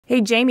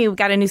Hey, Jaime, we've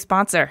got a new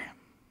sponsor.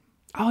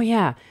 Oh,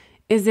 yeah.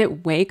 Is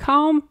it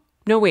Wacom?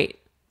 No, wait.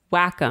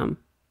 Wacom.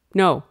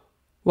 No,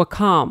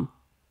 Wacom.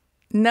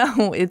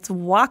 No, it's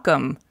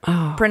Wacom.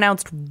 Oh.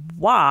 Pronounced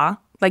wa,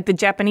 like the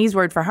Japanese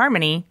word for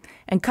harmony,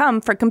 and come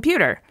for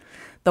computer.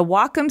 The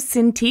Wacom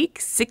Cintiq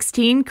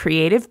 16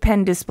 Creative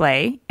Pen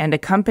Display and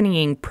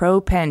accompanying Pro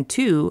Pen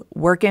 2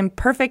 work in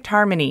perfect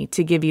harmony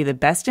to give you the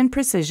best in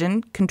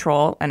precision,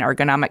 control, and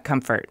ergonomic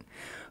comfort.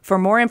 For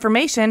more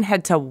information,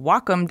 head to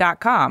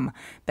Wacom.com.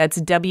 That's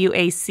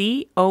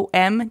Wacom.com.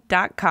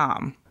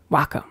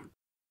 Wacom.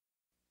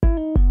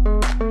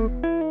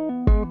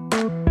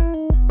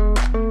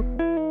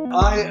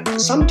 I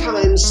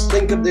sometimes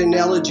think of the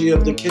analogy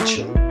of the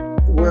kitchen,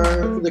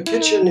 where the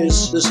kitchen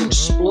is this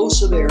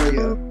explosive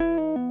area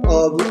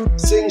of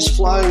things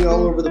flying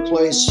all over the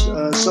place,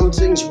 some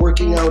things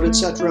working out,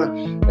 etc.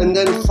 And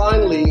then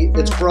finally,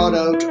 it's brought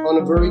out on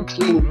a very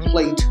clean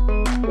plate,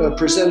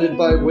 presented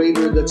by a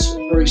waiter that's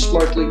very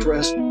smartly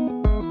dressed.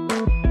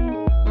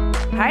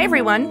 Hi,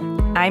 everyone.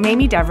 I'm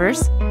Amy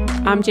Devers.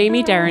 I'm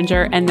Jaime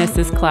Derringer, and this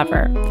is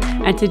Clever.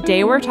 And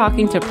today we're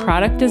talking to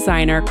product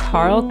designer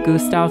Carl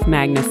Gustav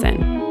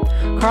Magnusson.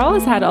 Carl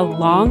has had a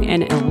long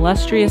and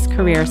illustrious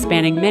career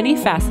spanning many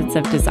facets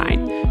of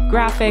design: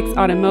 graphics,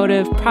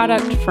 automotive,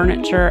 product,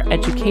 furniture,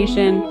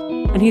 education,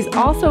 and he's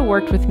also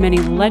worked with many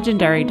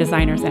legendary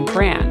designers and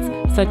brands,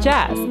 such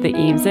as the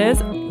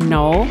Eameses,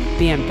 Knoll,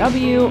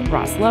 BMW,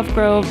 Ross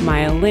Lovegrove,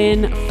 Maya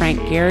Lin, Frank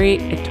Gehry,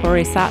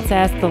 Ettore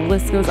Satsas, the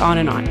list goes on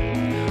and on.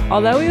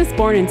 Although he was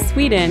born in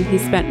Sweden, he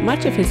spent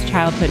much of his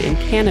childhood in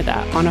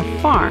Canada on a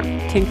farm,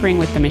 tinkering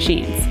with the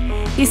machines.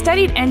 He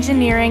studied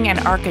engineering and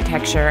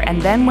architecture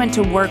and then went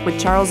to work with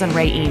Charles and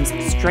Ray Eames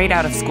straight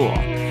out of school.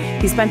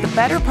 He spent the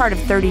better part of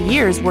 30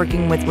 years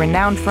working with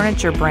renowned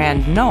furniture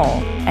brand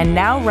Knoll and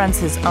now runs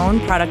his own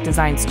product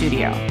design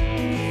studio.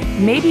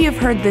 Maybe you've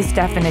heard this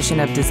definition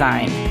of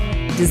design.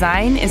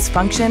 Design is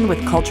function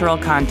with cultural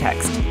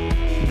context.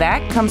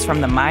 That comes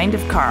from the mind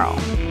of Carl.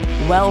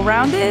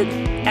 Well-rounded?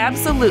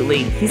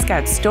 Absolutely. He's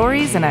got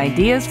stories and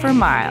ideas for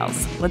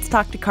miles. Let's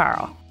talk to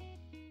Carl.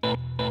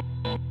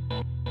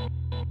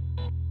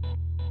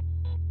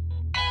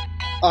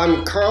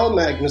 I'm Carl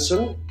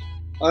Magnusson.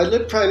 I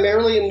live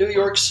primarily in New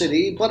York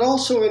City, but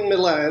also in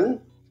Milan.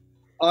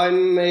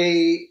 I'm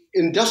an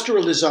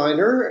industrial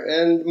designer,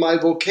 and my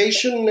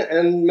vocation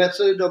and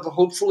method of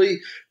hopefully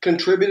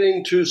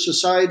contributing to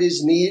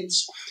society's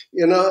needs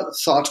in a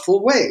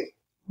thoughtful way.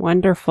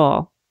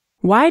 Wonderful.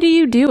 Why do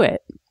you do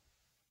it?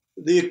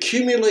 The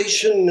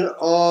accumulation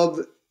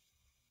of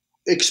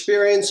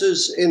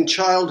experiences in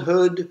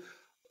childhood,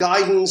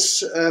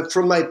 guidance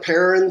from my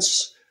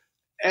parents,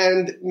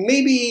 and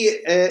maybe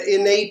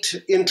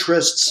innate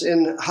interests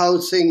in how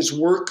things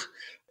work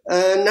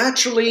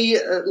naturally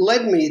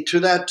led me to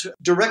that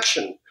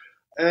direction.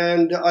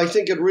 And I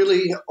think it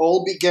really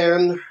all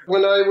began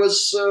when I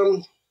was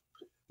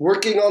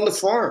working on the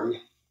farm.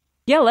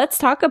 Yeah, let's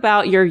talk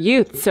about your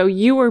youth. So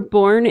you were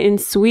born in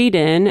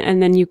Sweden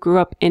and then you grew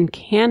up in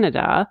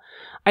Canada.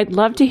 I'd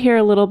love to hear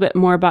a little bit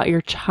more about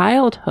your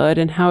childhood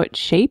and how it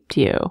shaped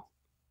you.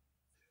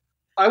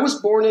 I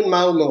was born in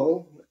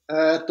Malmö,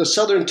 at the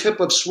southern tip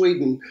of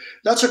Sweden.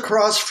 That's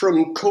across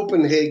from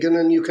Copenhagen,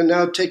 and you can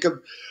now take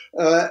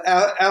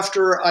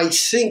after, I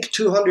think,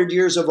 200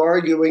 years of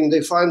arguing,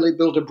 they finally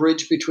built a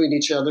bridge between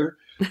each other.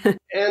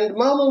 And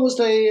Malmö was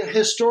the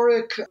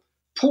historic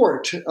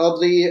port of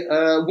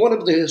one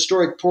of the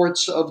historic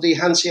ports of the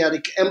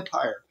Hanseatic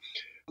Empire.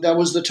 That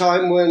was the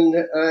time when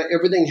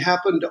everything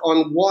happened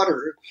on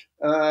water,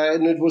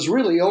 and it was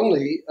really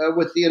only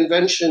with the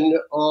invention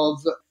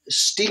of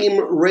steam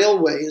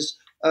railways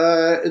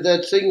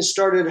that things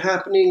started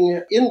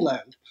happening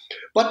inland.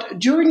 But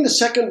during the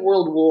Second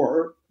World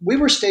War, we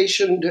were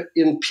stationed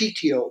in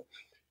Piteå.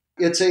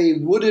 It's a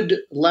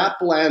wooded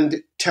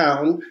Lapland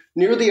town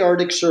near the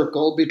Arctic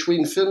Circle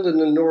between Finland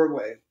and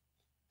Norway.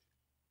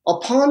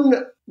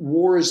 Upon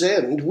war's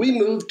end, we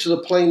moved to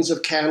the plains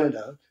of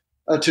Canada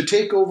to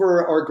take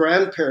over our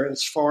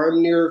grandparents' farm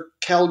near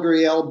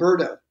Calgary,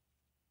 Alberta.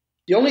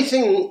 The only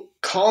thing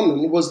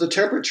common was the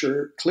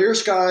temperature, clear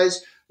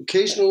skies,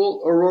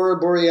 occasional aurora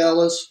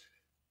borealis,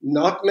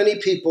 not many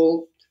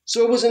people.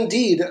 So it was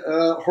indeed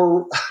a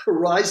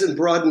horizon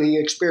broadening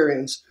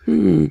experience.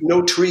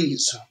 No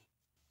trees.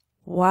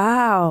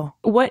 Wow.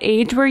 What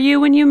age were you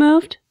when you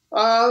moved?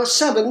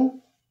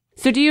 7.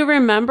 So do you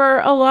remember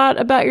a lot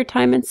about your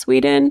time in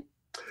Sweden?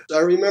 I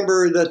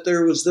remember that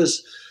there was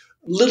this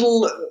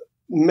little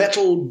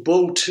metal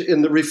boat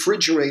in the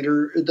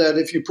refrigerator that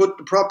if you put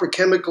the proper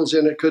chemicals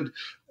in, it could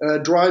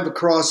drive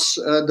across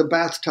the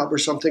bathtub or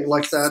something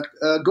like that.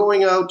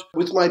 Going out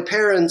with my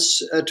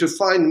parents to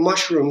find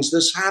mushrooms.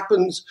 This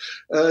happens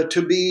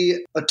to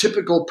be a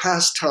typical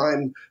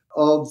pastime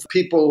of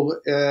people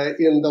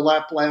in the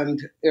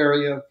Lapland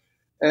area.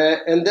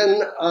 And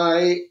then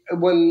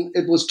when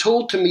it was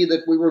told to me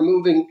that we were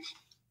moving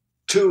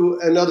to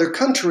another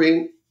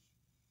country,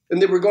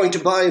 and they were going to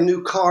buy a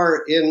new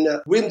car in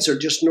Windsor,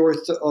 just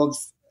north of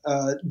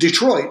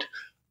Detroit.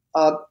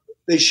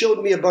 They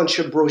showed me a bunch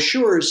of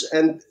brochures,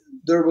 and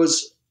there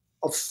was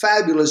a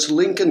fabulous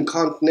Lincoln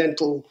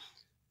Continental,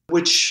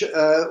 which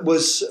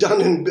was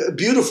done in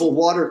beautiful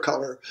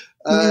watercolor,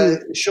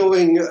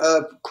 showing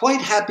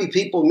quite happy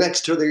people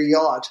next to their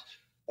yacht.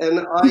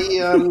 And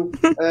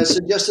I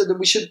suggested that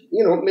we should,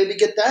 maybe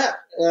get that.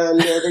 And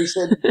they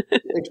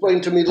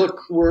explained to me,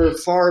 look, we're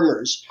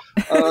farmers.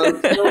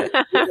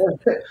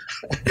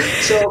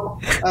 So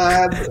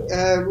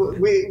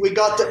we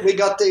got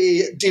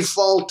the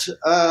default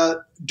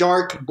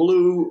dark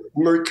blue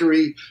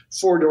Mercury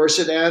four-door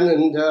sedan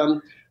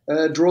and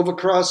drove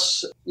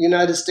across the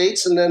United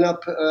States and then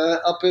up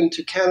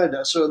into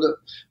Canada. So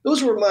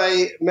those were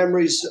my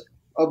memories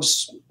of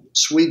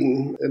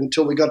Sweden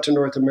until we got to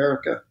North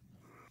America.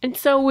 And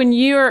so when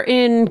you were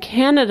in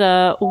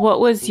Canada,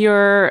 what was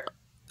your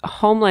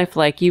home life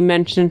like? You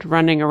mentioned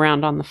running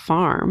around on the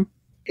farm.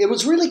 It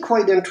was really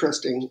quite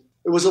interesting.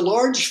 It was a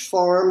large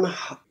farm.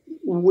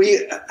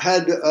 We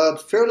had a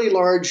fairly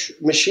large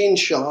machine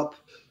shop.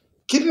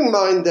 Keep in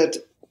mind that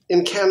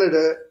in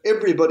Canada,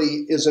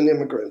 everybody is an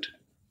immigrant.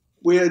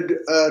 We had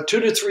 2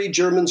 to 3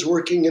 Germans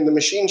working in the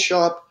machine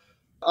shop.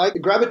 I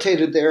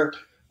gravitated there,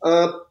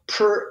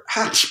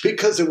 perhaps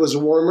because it was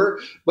warmer,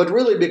 but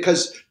really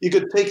because you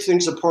could take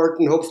things apart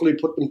and hopefully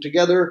put them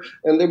together.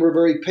 And they were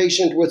very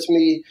patient with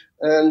me.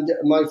 And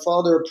my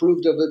father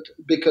approved of it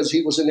because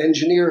he was an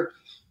engineer.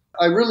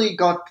 I really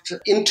got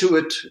into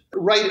it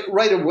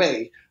right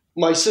away.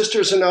 My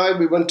sisters and I,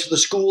 we went to the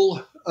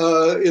school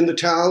in the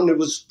town. It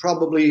was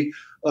probably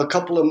a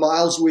couple of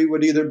miles we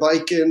would either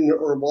bike in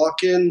or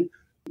walk in.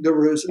 There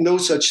was no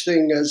such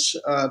thing as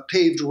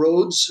paved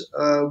roads,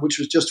 which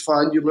was just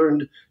fine. You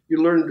learned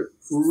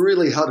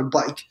really how to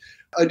bike.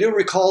 I do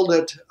recall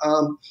that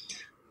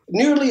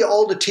nearly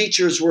all the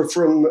teachers were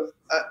from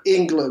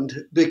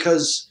England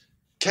because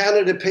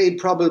Canada paid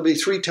probably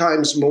 3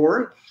 times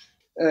more.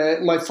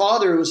 My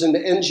father was an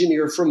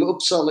engineer from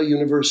Uppsala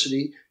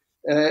University,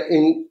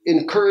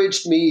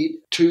 encouraged me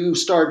to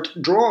start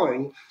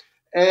drawing.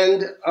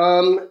 And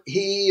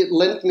he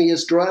lent me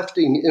his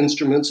drafting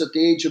instruments at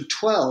the age of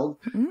 12.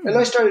 And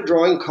I started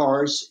drawing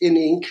cars in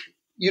ink.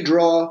 You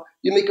draw,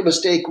 you make a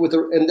mistake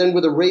and then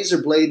with a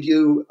razor blade,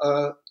 you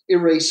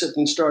erase it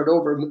and start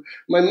over.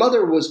 My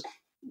mother was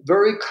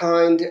very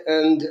kind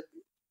and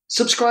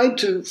subscribed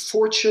to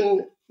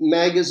Fortune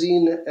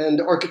magazine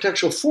and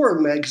Architectural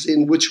Forum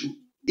magazine, which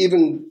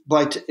even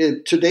by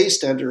today's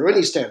standard or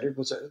any standard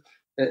was an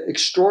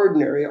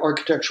extraordinary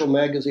architectural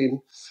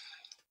magazine.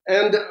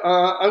 And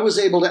I was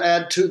able to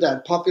add to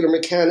that Popular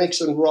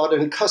Mechanics and Rod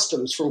and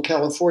Customs from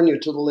California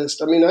to the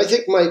list. I mean, I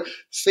think my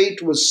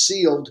fate was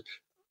sealed,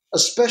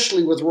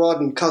 especially with Rod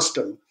and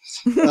Custom.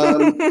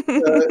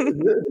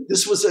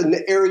 This was an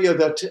area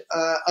that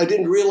I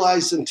didn't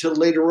realize until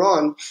later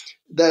on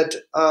that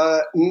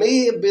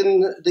may have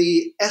been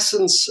the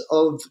essence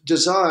of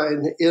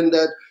design, in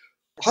that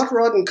hot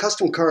rod and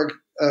custom car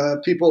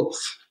people,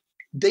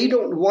 they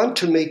don't want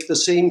to make the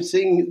same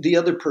thing the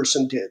other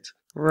person did.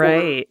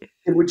 Right. Or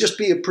it would just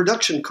be a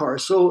production car.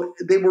 So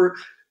they were,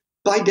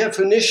 by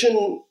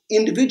definition,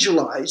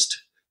 individualized.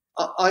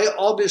 I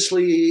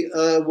obviously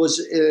was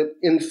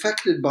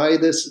infected by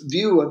this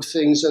view of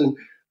things and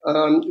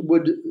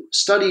would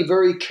study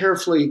very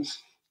carefully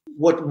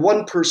what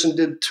one person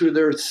did to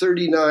their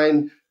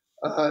 39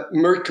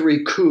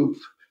 Mercury coupe.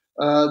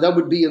 That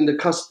would be in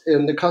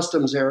the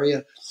customs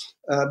area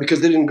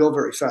because they didn't go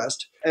very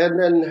fast. And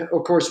then,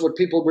 of course, what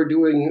people were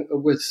doing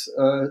with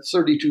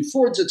 32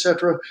 Fords,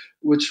 etc.,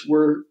 which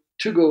were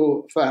to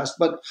go fast.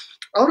 But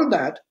out of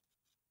that,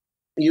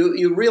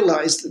 you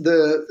realized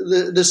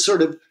this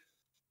sort of,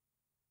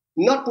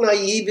 not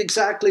naive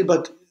exactly,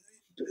 but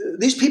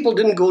these people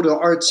didn't go to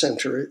art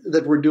center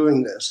that were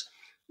doing this.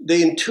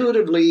 They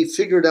intuitively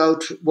figured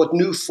out what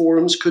new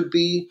forms could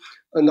be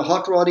in the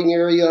hot rodding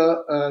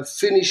area,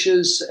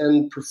 finishes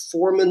and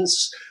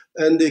performance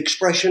and the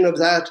expression of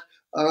that.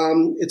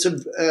 It's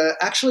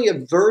actually a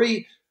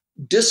very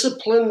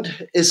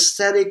disciplined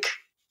aesthetic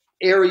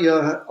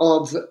area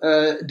of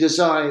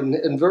design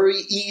and very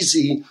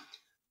easy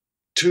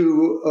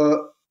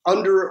to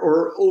under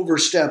or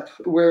overstep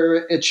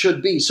where it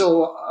should be.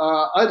 So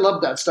I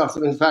love that stuff.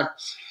 And in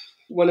fact,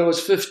 when I was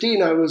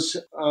 15, I was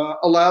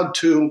allowed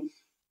to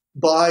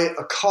buy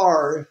a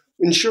car.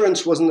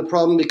 Insurance wasn't the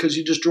problem because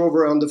you just drove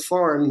around the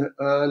farm,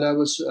 and I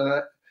was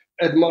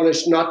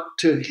admonished not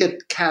to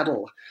hit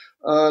cattle.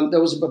 That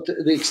was about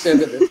the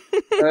extent of it.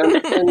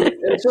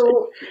 And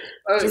so,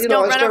 just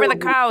don't run over the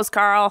cows,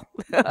 Carl.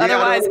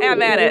 Otherwise,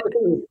 have at it.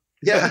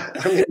 Yeah,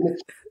 I mean,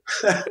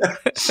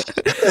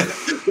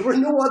 there were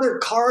no other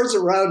cars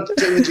around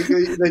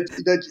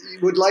that you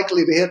would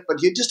likely to hit,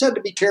 but you just had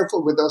to be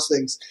careful with those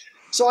things.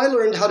 So I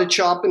learned how to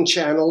chop and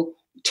channel.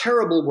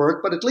 Terrible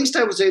work, but at least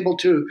I was able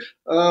to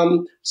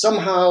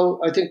somehow,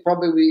 I think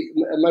probably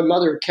my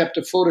mother kept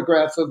a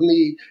photograph of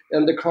me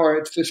and the car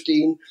at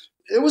 15.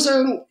 It was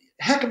a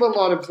heck of a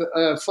lot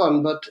of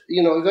fun, but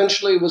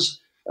eventually it was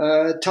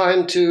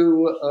time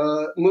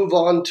to move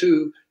on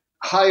to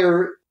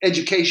higher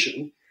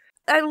education.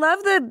 I love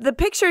the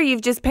picture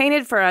you've just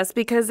painted for us,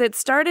 because it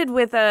started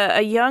with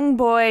a young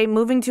boy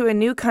moving to a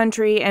new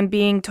country and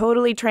being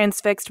totally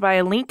transfixed by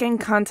a Lincoln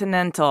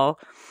Continental,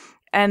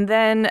 and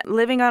then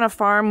living on a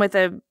farm with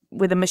a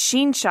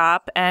machine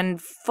shop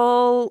and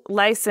full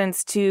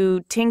license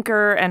to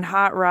tinker and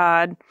hot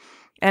rod,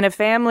 and a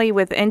family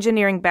with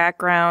engineering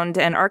background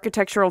and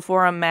Architectural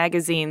Forum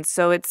magazines.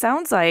 So it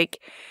sounds like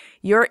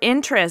your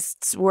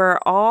interests were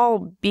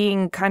all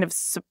being kind of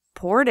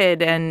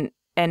supported and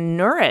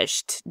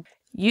nourished.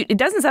 It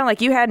doesn't sound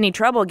like you had any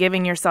trouble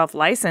giving yourself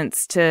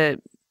license to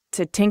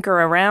tinker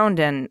around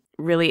and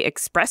really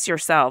express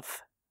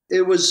yourself.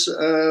 It was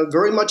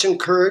very much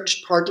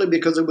encouraged, partly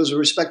because it was a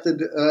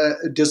respected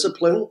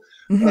discipline.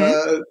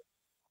 Mm-hmm.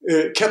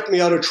 It kept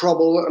me out of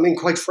trouble. I mean,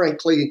 quite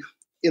frankly,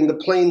 in the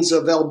plains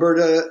of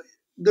Alberta,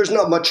 there's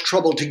not much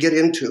trouble to get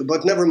into,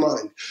 but never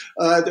mind.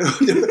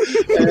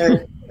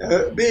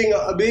 Being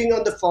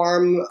on the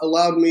farm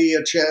allowed me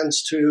a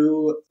chance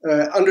to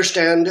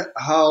understand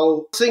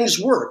how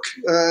things work.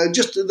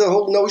 Just the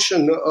whole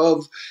notion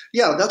of,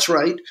 yeah, that's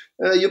right.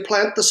 You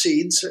plant the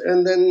seeds,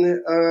 and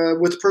then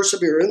with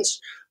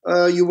perseverance,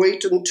 you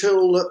wait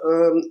until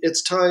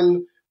it's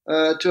time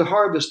to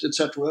harvest,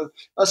 etc.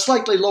 A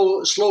slightly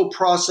slow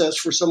process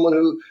for someone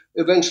who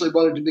eventually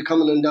wanted to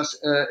become an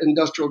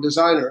industrial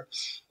designer.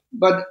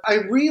 But I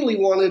really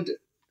wanted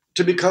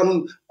to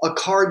become a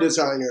car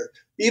designer,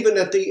 even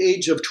at the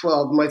age of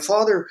 12. My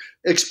father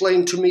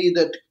explained to me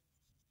that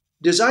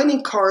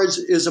designing cars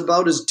is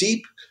about as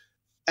deep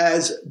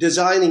as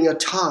designing a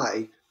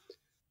tie.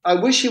 I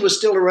wish he was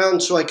still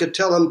around so I could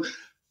tell him,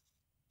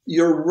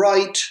 you're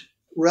right,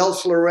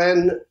 Ralph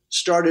Lauren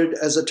started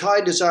as a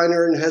tie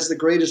designer and has the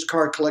greatest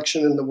car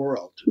collection in the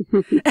world.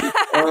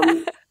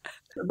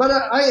 But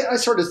I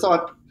sort of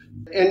thought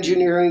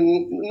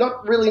engineering,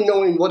 not really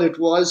knowing what it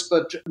was,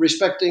 but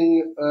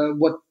respecting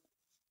what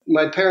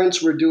my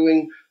parents were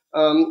doing,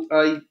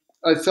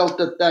 I felt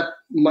that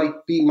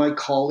might be my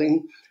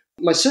calling.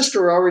 My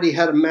sister already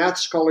had a math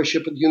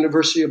scholarship at the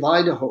University of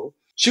Idaho.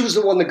 She was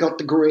the one that got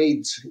the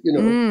grades, you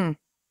know. Mm.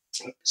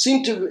 It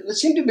seemed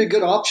to be a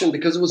good option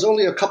because it was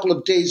only a couple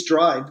of days'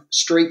 drive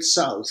straight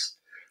south.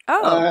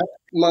 Oh.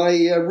 My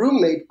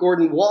roommate,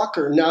 Gordon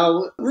Walker,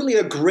 now really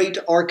a great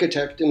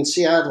architect in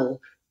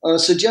Seattle,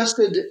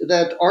 suggested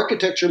that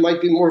architecture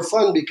might be more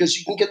fun because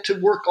you can get to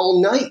work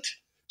all night.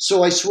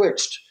 So I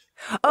switched.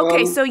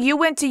 Okay, so you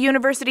went to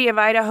University of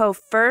Idaho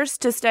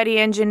first to study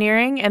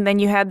engineering, and then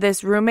you had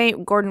this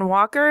roommate, Gordon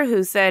Walker,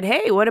 who said,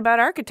 hey, what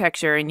about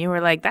architecture? And you were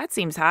like, that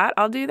seems hot.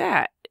 I'll do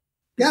that.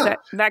 Yeah.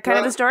 That kind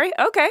of the story?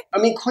 Okay. I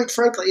mean, quite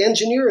frankly,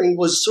 engineering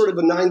was sort of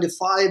a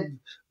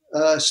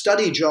 9-to-5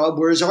 study job,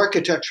 whereas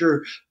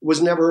architecture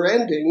was never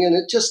ending, and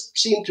it just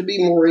seemed to be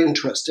more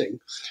interesting.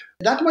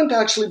 That went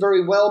actually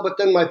very well, but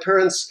then my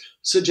parents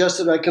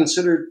suggested I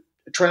consider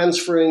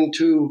transferring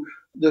to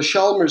the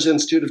Chalmers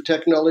Institute of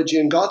Technology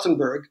in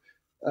Gothenburg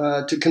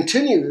to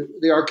continue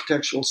the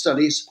architectural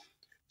studies.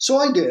 So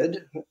I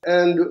did,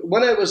 and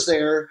when I was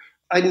there,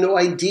 I had no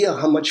idea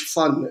how much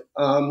fun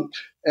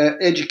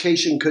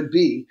education could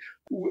be.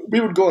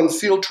 We would go on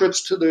field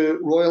trips to the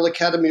Royal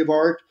Academy of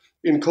Art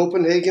in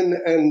Copenhagen,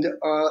 and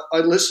I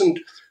listened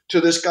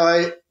to this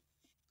guy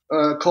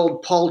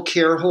called Paul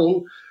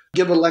Kjærholm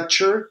give a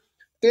lecture.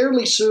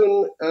 Fairly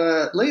soon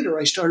later,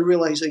 I started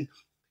realizing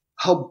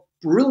how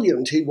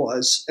brilliant he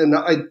was, and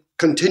I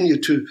continue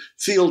to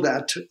feel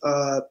that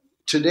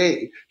to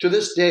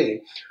this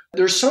day.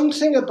 There's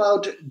something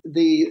about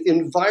the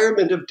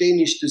environment of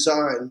Danish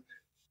design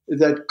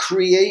that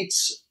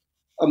creates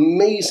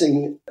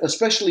amazing,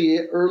 especially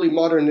early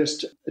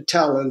modernist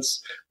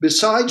talents,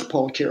 besides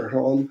Paul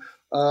Kjærholm,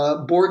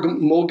 Borg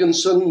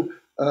Mogensen,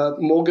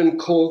 Mogen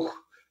Koch,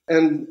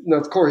 and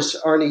of course,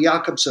 Arne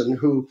Jacobsen,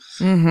 who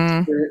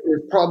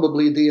is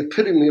probably the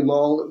epitome of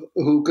all,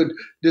 who could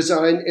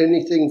design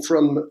anything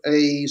from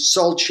a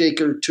salt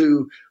shaker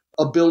to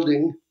a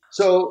building.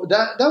 So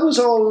that was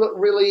all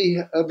really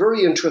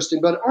very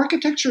interesting. But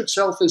architecture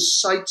itself is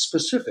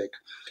site-specific,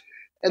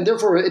 and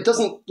therefore it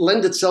doesn't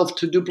lend itself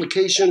to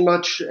duplication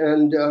much.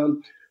 And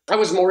I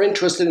was more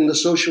interested in the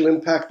social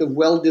impact of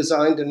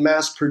well-designed and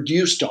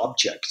mass-produced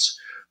objects.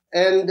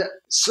 And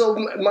so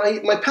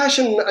my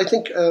passion, I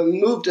think,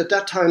 moved at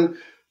that time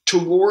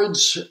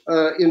towards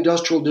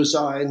industrial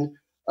design,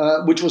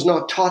 which was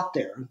not taught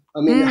there.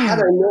 I mean, had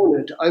I known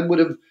it, I would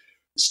have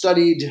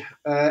studied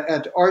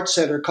at Art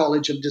Center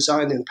College of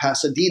Design in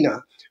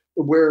Pasadena,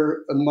 where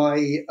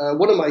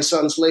one of my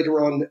sons later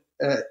on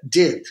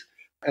did.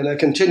 And I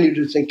continue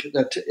to think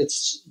that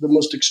it's the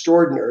most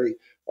extraordinary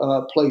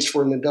place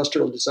for an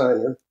industrial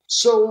designer.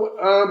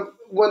 So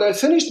when I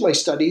finished my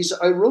studies,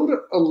 I wrote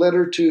a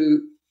letter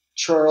to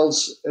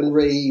Charles and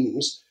Ray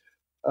Eames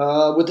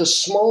with a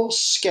small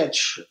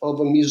sketch of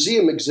a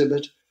museum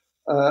exhibit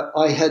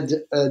I had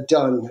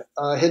done.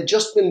 I had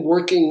just been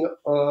working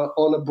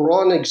on a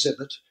Braun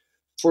exhibit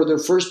for their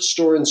first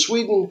store in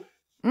Sweden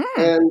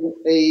and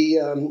a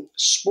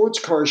sports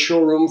car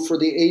showroom for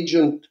the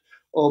agent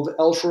of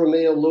Alfa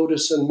Romeo,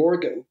 Lotus, and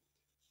Morgan.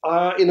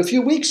 in a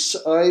few weeks,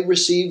 I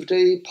received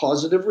a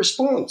positive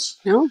response.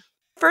 No.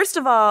 First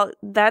of all,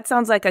 that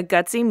sounds like a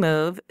gutsy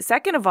move.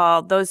 Second of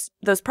all, those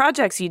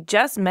projects you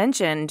just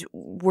mentioned,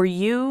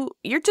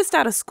 you're just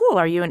out of school.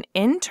 Are you an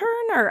intern,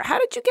 or how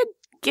did you get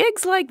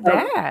gigs like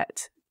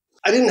that?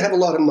 I didn't have a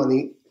lot of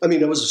money. I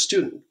mean, I was a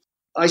student.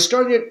 I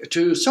started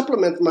to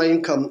supplement my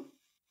income.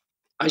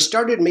 I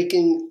started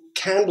making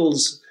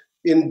candles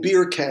in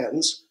beer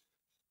cans,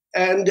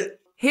 and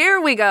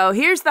here we go.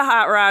 Here's the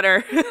hot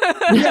rodder.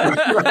 Yeah,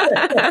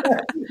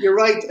 right. You're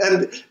right,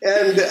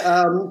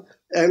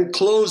 and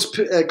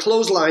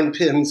clothesline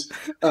pins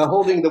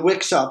holding the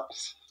wicks up.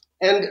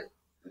 And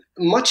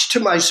much to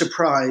my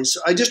surprise,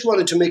 I just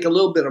wanted to make a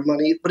little bit of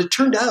money, but it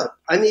turned out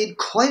I made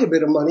quite a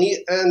bit of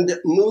money and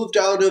moved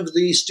out of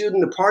the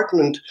student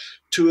apartment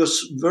to a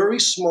very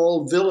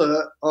small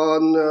villa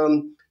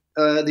on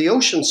the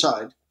ocean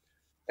side.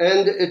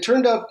 And it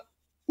turned out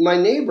my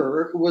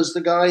neighbor was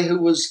the guy who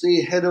was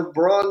the head of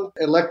Braun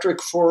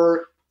Electric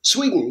for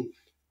Sweden.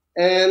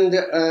 And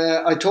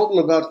I told him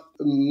about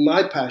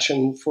my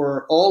passion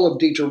for all of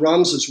Dieter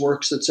Rams's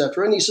works,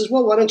 etc. And he says,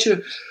 "Well, why don't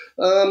you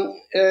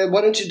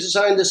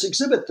design this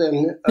exhibit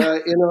then in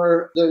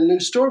the new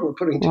store we're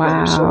putting together?"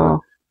 Wow.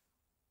 So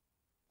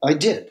I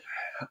did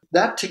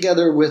that,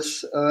 together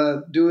with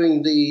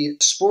doing the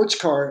sports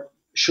car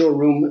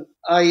showroom.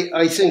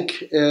 I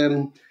think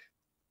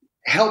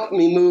helped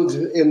me move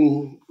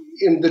in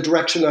the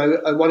direction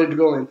I wanted to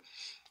go in.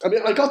 I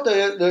mean, I got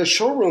the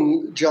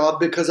showroom job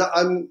because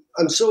I'm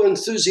so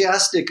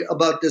enthusiastic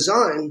about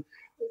design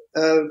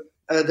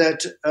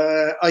that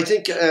I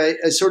think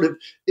I sort of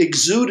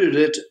exuded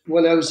it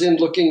when I was in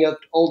looking at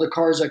all the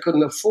cars I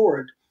couldn't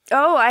afford.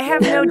 Oh, I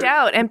have no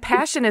doubt. And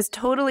passion is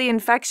totally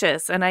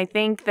infectious. And I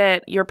think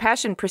that your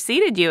passion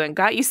preceded you and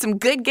got you some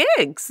good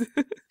gigs.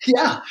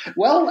 Yeah,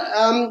 well,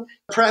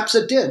 perhaps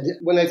it did.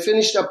 When I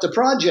finished up the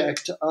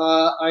project,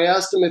 I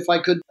asked them if I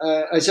could.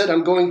 I said,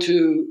 I'm going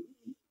to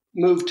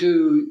move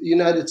to the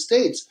United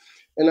States.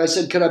 And I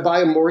said, could I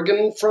buy a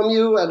Morgan from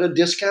you at a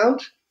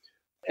discount?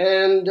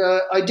 And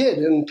I did,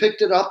 and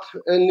picked it up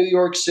in New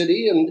York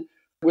City. And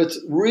with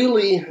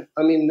really,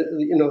 I mean,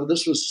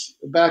 this was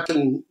back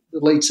in the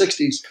late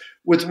 60s,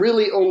 with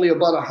really only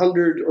about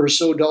 $100 or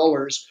so,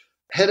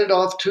 headed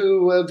off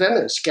to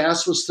Venice.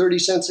 Gas was 30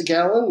 cents a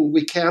gallon, and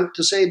we camped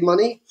to save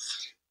money.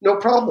 No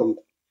problem.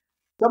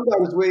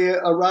 Sometimes we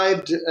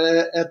arrived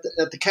at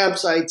the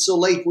campsite so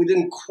late we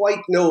didn't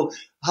quite know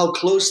how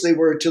close they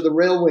were to the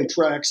railway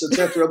tracks,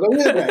 etc. But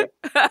anyway,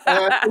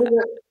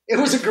 it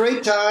was a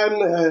great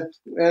time,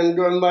 and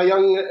my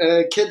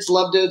young kids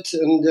loved it,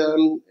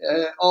 and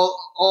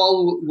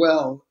all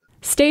well.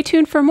 Stay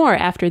tuned for more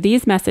after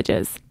these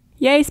messages.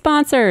 Yay,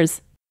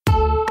 sponsors!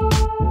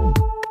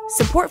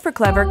 Support for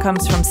Clever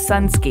comes from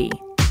Sunski.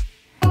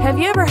 Have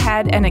you ever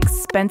had an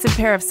expensive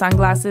pair of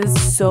sunglasses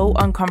so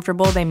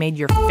uncomfortable they made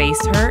your face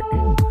hurt?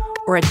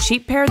 Or a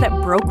cheap pair that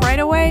broke right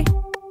away?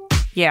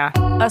 Yeah,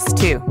 us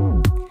too.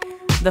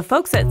 The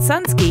folks at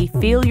Sunski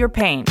feel your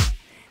pain.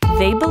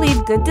 They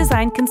believe good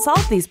design can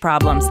solve these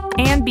problems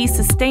and be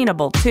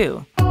sustainable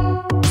too.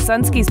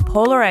 Sunski's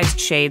polarized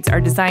shades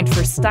are designed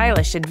for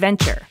stylish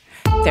adventure.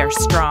 They're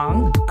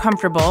strong,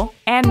 comfortable,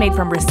 and made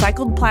from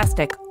recycled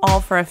plastic, all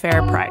for a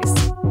fair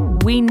price.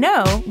 We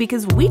know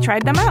because we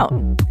tried them out.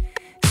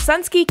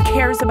 Sunski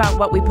cares about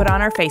what we put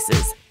on our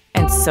faces,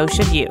 and so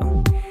should you.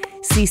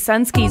 See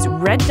Sunski's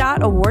Red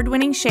Dot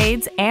award-winning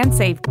shades and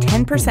save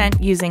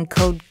 10% using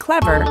code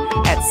CLEVER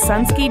at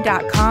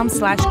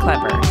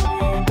sunski.com/clever.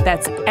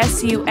 That's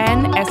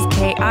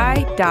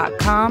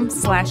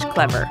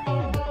sunski.com/clever.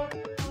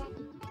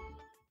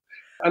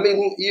 I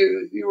mean,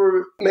 you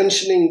were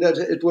mentioning that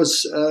it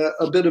was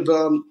a bit of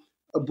a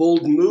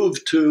bold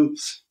move to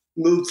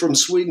move from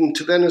Sweden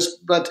to Venice,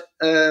 but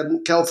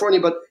California,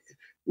 but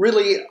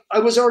really, I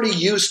was already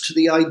used to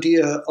the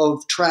idea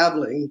of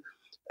traveling.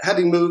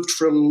 Having moved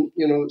from,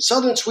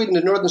 southern Sweden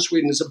to northern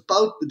Sweden is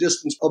about the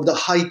distance of the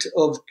height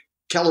of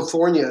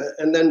California.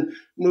 And then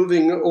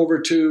moving over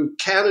to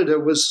Canada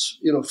was,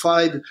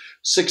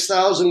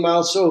 5,000-6,000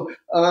 miles. So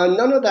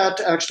none of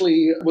that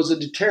actually was a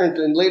deterrent.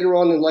 And later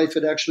on in life,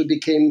 it actually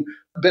became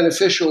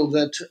beneficial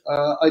that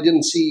I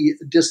didn't see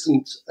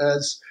distance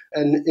as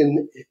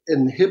an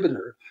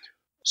inhibitor.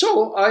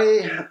 So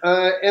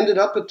I ended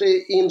up at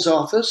the Eames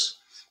office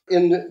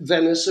in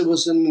Venice. It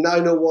was in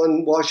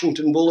 901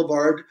 Washington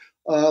Boulevard,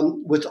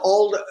 with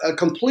a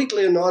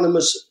completely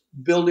anonymous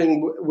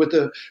building with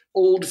an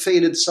old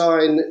faded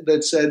sign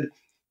that said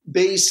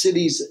Bay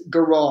City's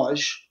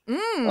Garage.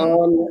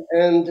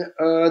 And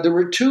there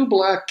were two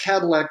black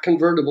Cadillac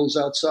convertibles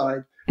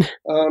outside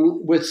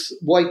with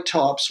white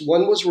tops.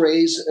 One was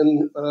Ray's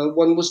and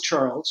one was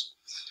Charles.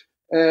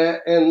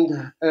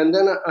 And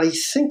then I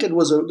think there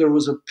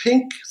was a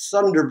pink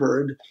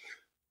Thunderbird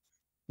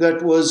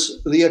that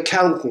was the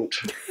accountant,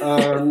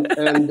 and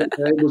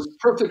it was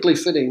perfectly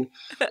fitting.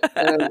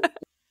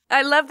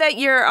 I love that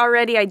you're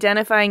already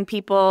identifying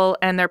people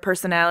and their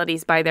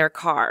personalities by their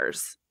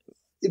cars.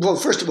 Well,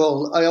 first of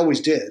all, I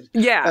always did.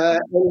 Yeah.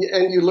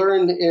 And you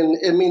learn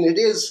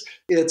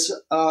it's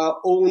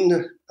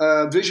own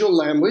visual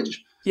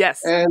language.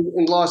 Yes. And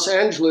in Los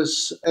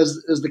Angeles,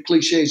 as the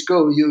cliches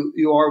go,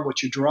 you are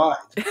what you drive.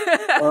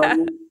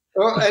 And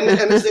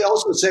as they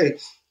also say,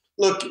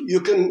 look, you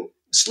can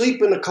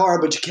sleep in a car,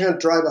 but you can't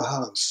drive a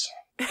house.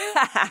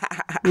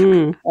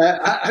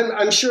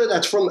 I'm sure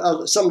that's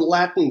from some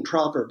Latin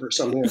proverb or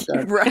something like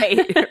that.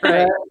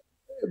 Right.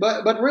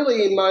 But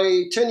really,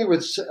 my tenure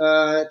with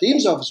the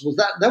Eames office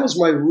that was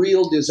my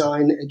real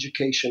design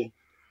education.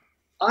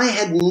 I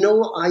had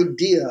no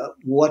idea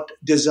what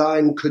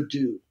design could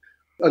do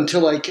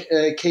until I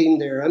came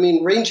there. I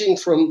mean, ranging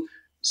from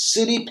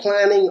city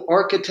planning,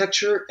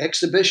 architecture,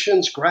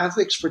 exhibitions,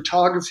 graphics,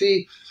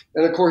 photography,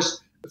 and of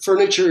course,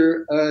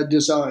 furniture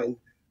design.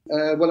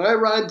 When I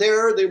arrived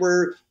there, they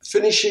were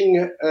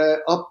finishing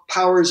up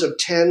Powers of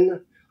 10.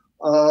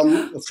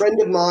 A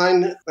friend of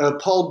mine,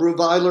 Paul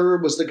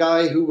Bruweiler, was the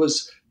guy who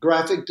was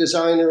graphic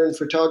designer and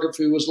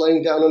photography, was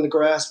laying down on the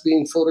grass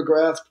being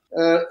photographed.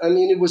 I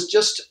mean, it was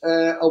just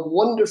a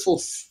wonderful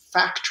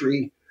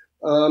factory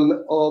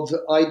of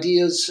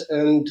ideas.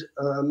 And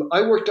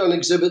I worked on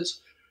exhibits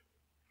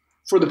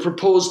for the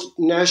proposed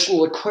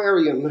National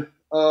Aquarium,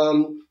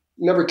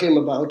 never came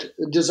about,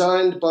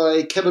 designed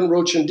by Kevin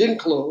Roach and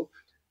Dinklow.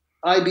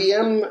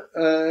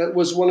 IBM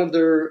was one of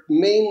their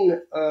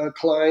main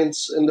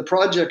clients, and the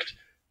project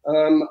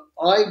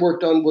I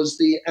worked on was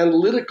the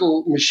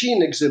analytical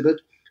machine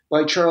exhibit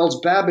by Charles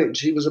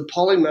Babbage. He was a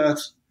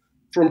polymath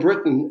from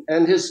Britain,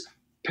 and his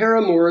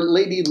paramour,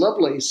 Lady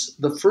Lovelace,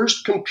 the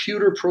first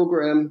computer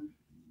program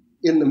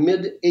in the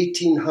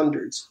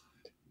mid-1800s.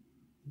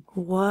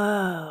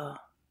 Whoa.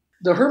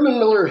 The Herman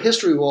Miller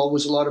History Wall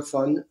was a lot of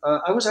fun.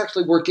 I was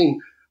actually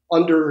working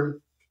under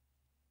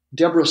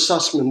Deborah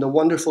Sussman, the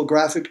wonderful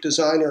graphic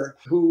designer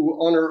who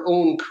on her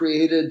own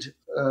created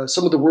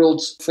some of the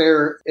World's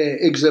Fair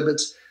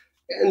exhibits.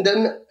 And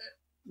then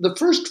the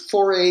first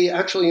foray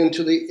actually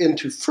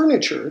into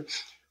furniture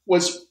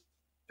was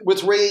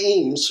with Ray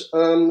Eames.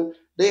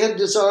 They had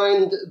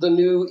designed the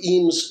new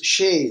Eames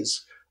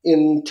chaise,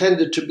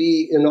 intended to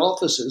be in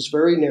offices,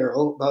 very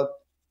narrow, about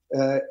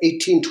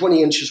 18,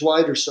 20 inches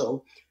wide or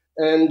so.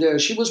 And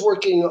she was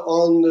working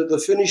on the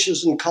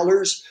finishes and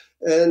colors.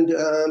 And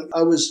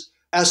I was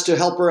asked to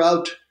help her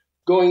out,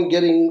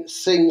 getting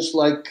things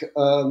like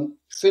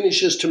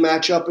finishes to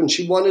match up. And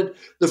she wanted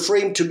the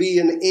frame to be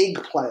an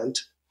eggplant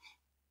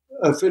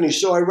finish.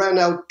 So I ran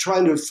out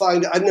trying to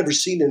find, I'd never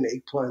seen an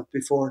eggplant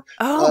before.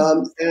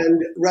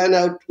 And ran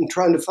out and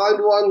trying to find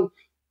one.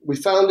 We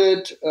found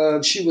it.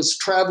 She was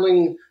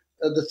traveling.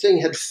 The thing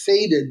had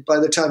faded by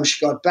the time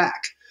she got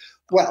back.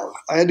 Well,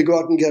 I had to go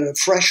out and get a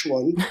fresh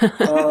one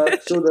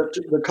so that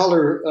the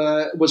color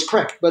was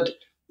correct. But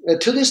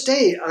to this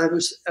day,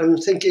 I'm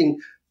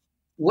thinking,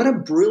 what a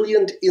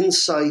brilliant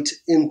insight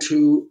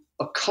into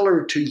a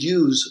color to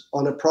use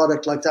on a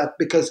product like that.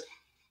 Because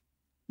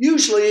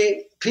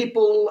usually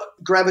people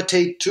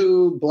gravitate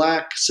to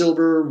black,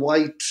 silver,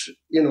 white,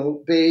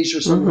 beige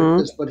or something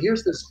like this. But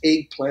here's this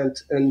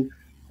eggplant, and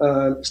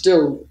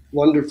still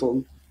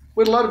wonderful.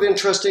 We had a lot of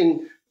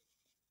interesting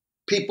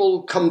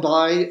people come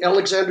by.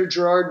 Alexander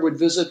Gerard would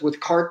visit with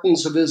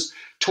cartons of his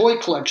toy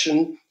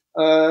collection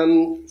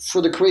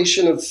for the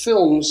creation of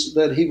films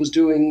that he was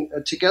doing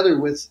together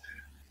with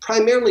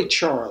primarily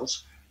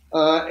Charles.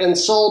 And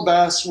Saul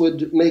Bass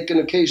would make an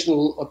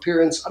occasional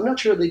appearance. I'm not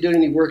sure they did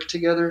any work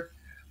together,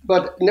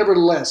 but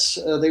nevertheless,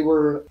 they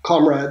were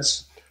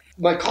comrades.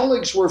 My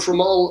colleagues were from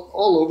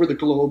all over the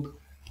globe,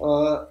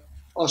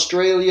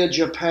 Australia,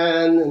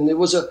 Japan, and it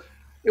was a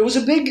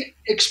big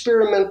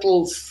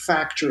experimental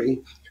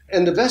factory.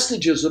 And the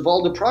vestiges of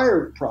all the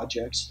prior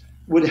projects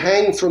would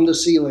hang from the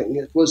ceiling.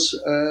 It was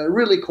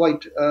really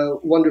quite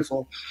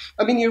wonderful.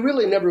 I mean, you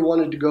really never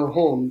wanted to go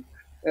home.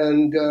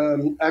 And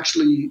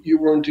actually, you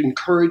weren't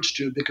encouraged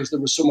to because there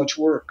was so much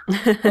work.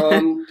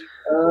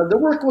 The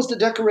work was the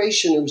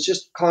decoration. It was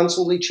just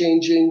constantly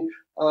changing.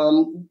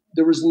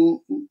 There was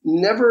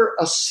never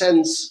a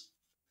sense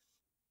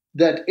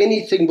that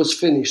anything was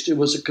finished. It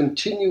was a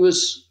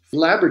continuous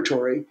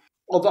laboratory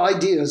of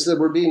ideas that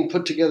were being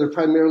put together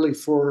primarily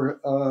for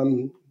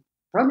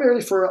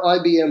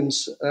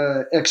IBM's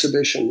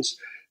exhibitions.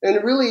 And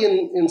it really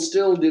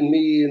instilled in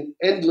me an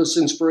endless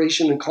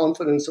inspiration and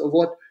confidence of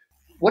what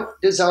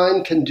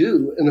design can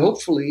do, and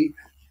hopefully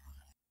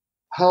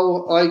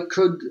how I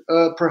could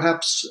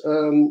perhaps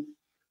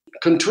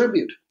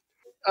contribute.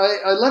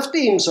 I left the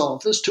Eames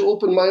office to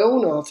open my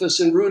own office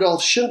in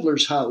Rudolf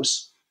Schindler's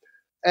house.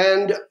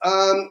 And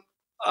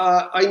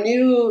I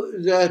knew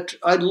that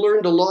I'd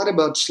learned a lot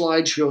about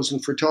slideshows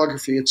and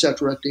photography,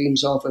 etc., at the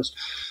Eames office.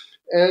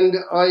 And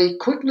I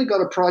quickly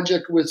got a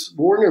project with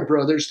Warner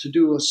Brothers to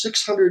do a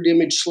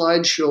 600-image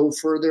slideshow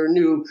for their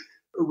new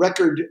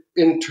record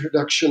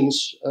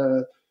introductions,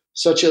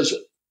 such as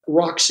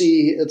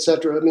Roxy,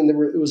 etc. I mean,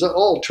 it was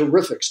all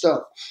terrific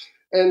stuff.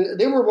 And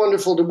they were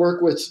wonderful to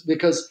work with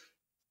because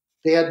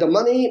they had the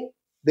money,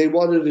 they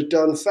wanted it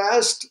done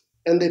fast,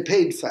 and they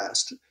paid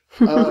fast.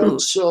 And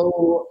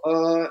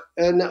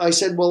I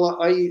said, well,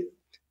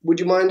 would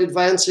you mind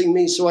advancing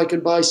me so I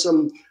could buy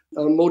some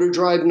motor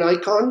drive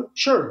Nikon?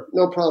 Sure,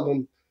 no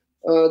problem.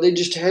 They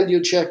just hand you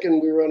a check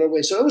and we were on our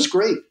way. So it was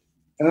great.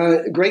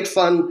 Great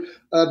fun.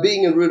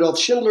 Being in Rudolf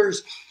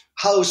Schindler's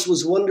house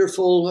was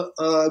wonderful.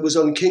 I was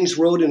on Kings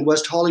Road in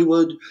West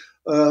Hollywood.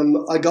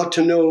 I got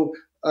to know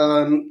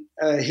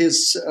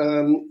his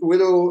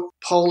widow,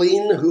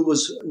 Pauline, who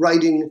was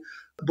writing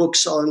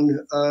books on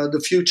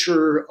the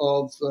future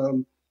of,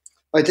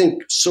 I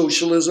think,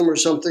 socialism or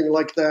something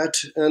like that.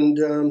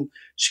 And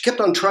she kept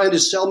on trying to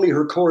sell me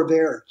her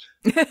Corvair.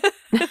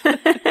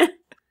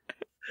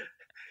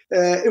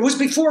 It was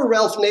before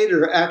Ralph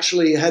Nader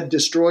actually had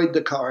destroyed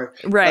the car.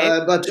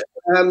 Right. But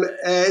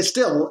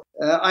still,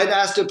 I'd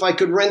asked if I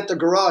could rent the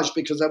garage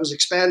because I was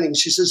expanding.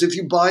 She says, if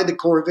you buy the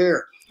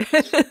Corvair.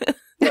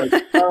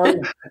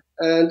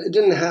 And it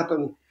didn't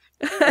happen.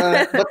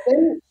 But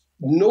then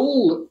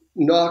Noel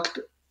knocked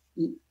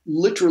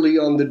literally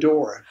on the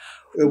door.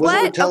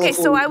 What? Okay,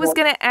 so I was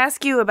going to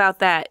ask you about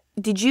that.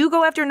 Did you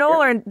go after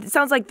Noel, or it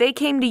sounds like they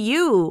came to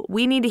you?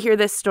 We need to hear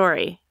this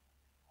story.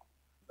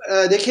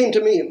 They came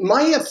to me.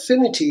 My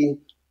affinity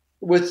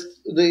with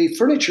the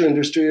furniture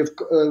industry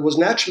was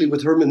naturally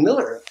with Herman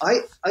Miller.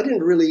 I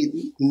didn't really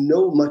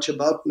know much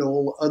about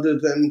Noel other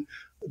than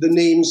the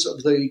names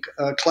of the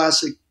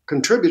classic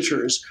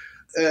contributors.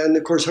 And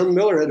of course, Herman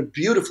Miller had a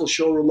beautiful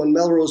showroom on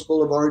Melrose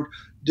Boulevard,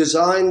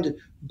 designed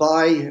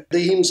by the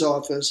Eames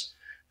office.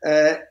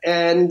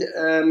 And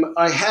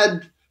I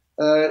had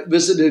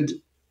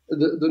visited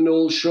the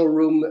Noel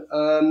showroom,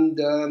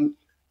 and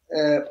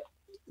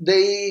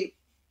they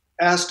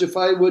asked if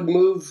I would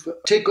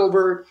take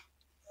over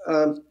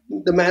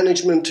the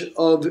management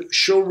of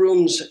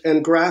showrooms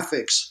and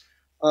graphics.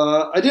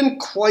 I didn't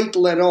quite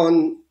let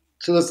on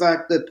to the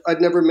fact that I'd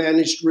never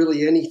managed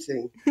really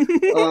anything.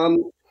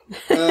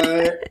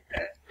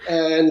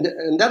 And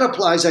that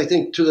applies, I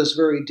think, to this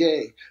very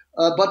day.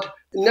 But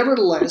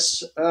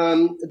nevertheless,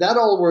 that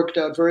all worked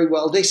out very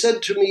well. They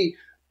said to me,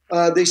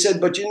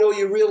 but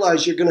you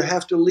realize you're going to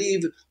have to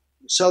leave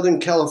Southern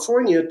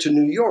California to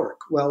New York.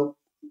 Well,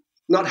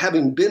 not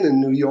having been in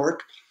New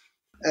York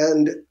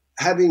and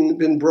having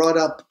been brought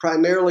up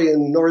primarily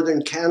in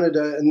northern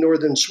Canada and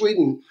northern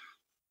Sweden,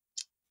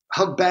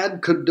 how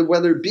bad could the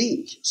weather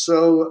be?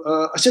 So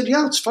I said,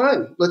 yeah, it's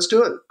fine. Let's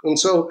do it. And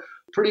so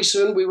pretty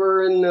soon we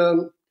were in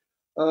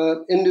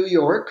New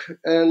York,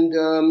 and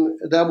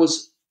that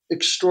was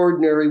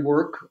extraordinary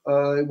work.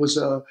 It was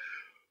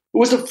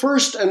the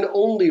first and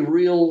only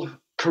real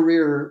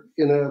career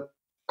in a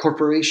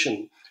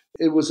corporation.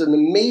 It was an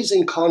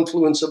amazing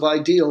confluence of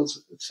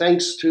ideals,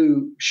 thanks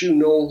to Hugh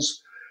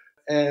Knowles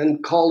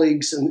and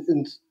colleagues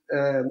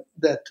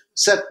that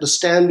set the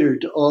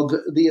standard of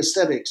the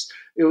aesthetics.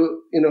 It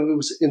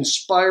was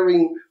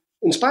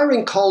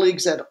inspiring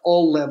colleagues at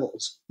all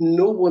levels.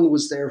 No one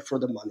was there for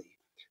the money.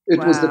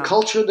 It was the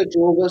culture that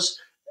drove us,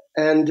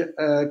 and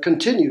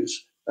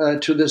continues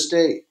to this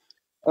day.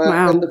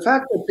 And the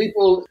fact that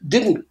people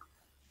didn't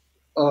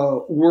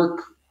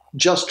work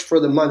just for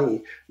the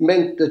money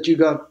meant that you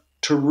got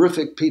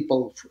terrific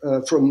people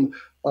from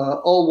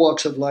all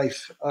walks of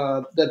life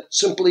that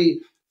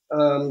simply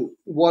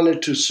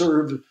wanted to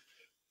serve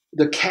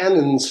the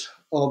canons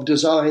of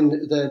design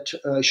that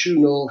Hugh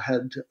Knoll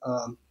had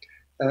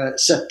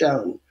set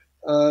down.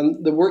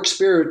 The work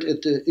spirit,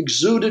 it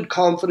exuded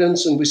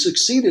confidence, and we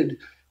succeeded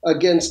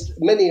against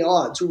many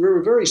odds. We were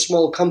a very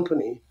small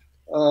company.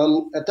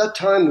 At that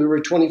time, we were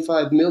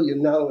 25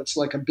 million. Now it's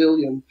like 1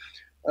 billion.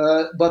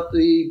 But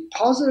the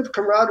positive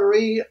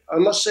camaraderie, I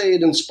must say,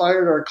 it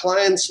inspired our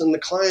clients, and the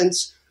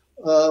clients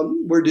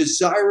were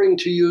desiring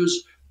to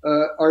use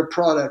our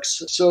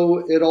products.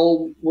 So it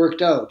all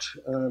worked out.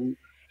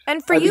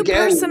 And for you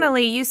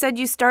personally, you said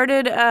you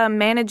started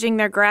managing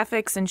their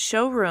graphics and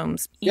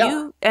showrooms.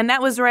 And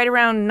that was right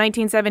around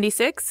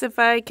 1976, if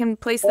I can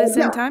place this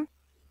in time?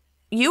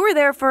 You were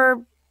there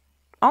for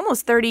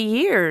almost 30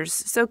 years.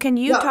 So can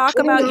you talk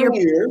about your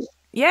years.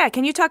 Yeah,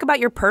 can you talk about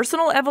your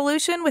personal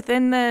evolution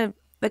within the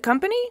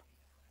company?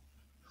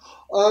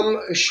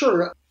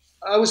 Sure.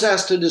 I was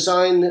asked to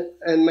design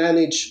and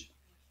manage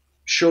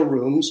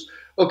showrooms.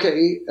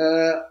 Okay,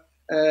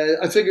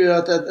 I figured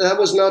out that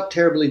was not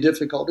terribly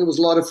difficult. It was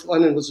a lot of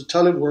fun. It was a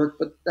ton of work,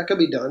 but that could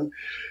be done.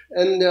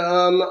 And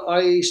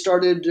I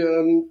started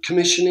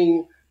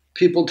commissioning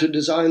people to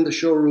design the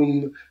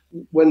showroom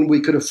when we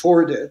could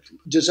afford it,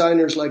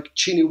 designers like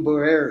Chinu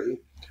Boeri.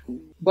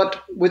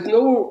 But with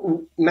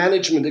no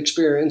management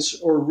experience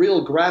or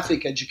real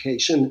graphic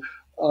education,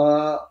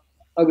 I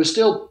was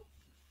still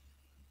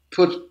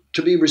put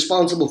to be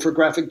responsible for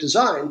graphic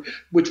design,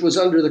 which was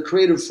under the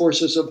creative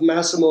forces of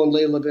Massimo and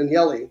Leila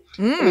Vignelli.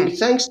 I mean,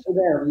 thanks to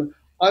them,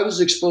 I was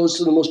exposed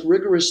to the most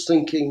rigorous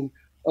thinking,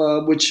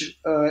 which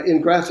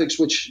in graphics,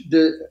 which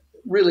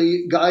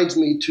really guides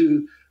me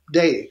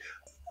today.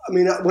 I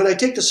mean, when I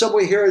take the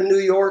subway here in New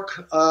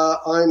York,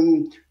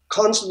 I'm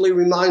constantly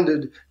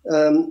reminded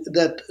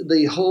that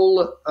the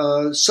whole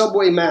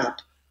subway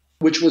map,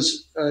 which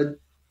was,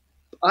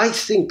 I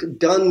think,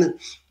 done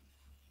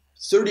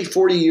 30,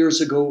 40 years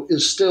ago,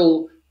 is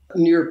still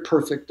near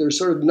perfect. There's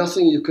sort of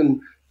nothing you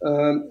can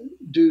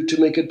do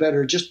to make it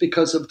better just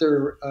because of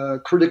their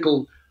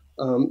critical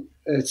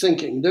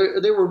thinking.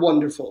 They were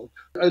wonderful.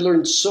 I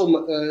learned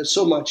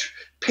so much.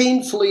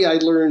 Painfully, I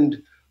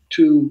learned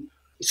to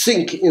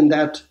think in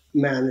that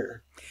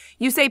manner.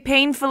 You say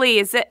painfully.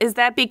 Is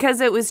that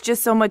because it was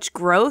just so much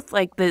growth?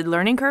 Like the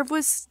learning curve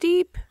was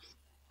steep?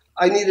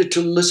 I needed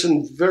to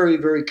listen very,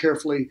 very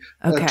carefully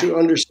to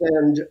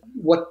understand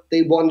what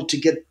they wanted to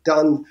get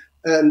done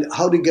and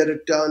how to get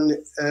it done,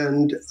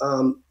 and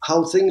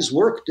how things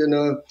worked in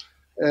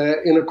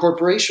a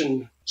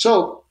corporation.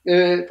 So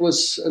it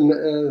was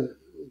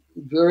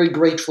very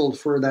grateful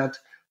for that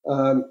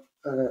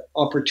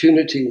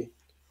opportunity.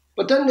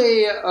 But then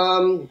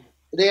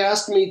they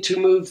asked me to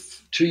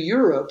move to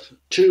Europe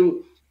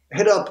to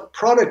head up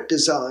product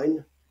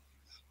design.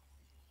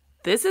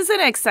 This is an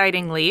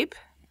exciting leap.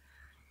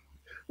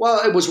 Well,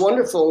 it was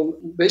wonderful.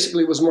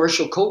 Basically, it was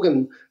Marshall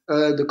Cogan,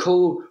 the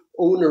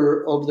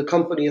co-owner of the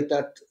company at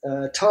that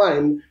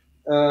time,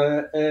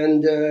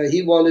 and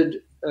he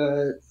wanted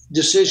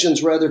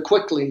decisions rather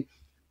quickly.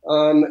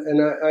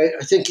 And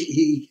I think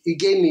he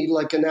gave me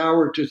like an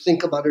hour to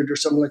think about it or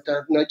something like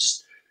that. And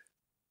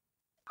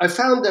I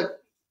found that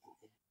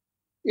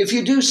if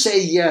you do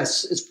say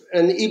yes,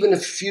 and even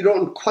if you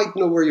don't quite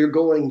know where you're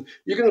going,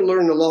 you're going to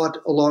learn a lot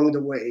along the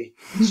way.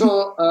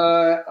 So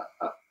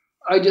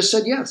I just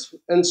said yes.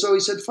 And so he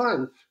said,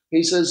 fine.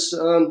 He says,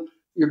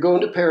 you're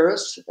going to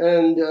Paris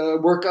and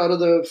work out of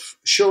the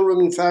showroom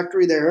and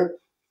factory there,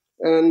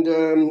 and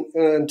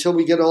until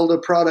we get all the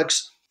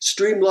products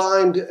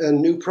streamlined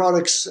and new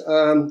products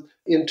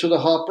into the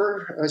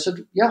hopper. I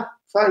said, yeah,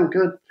 fine,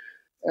 good.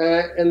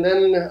 And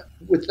then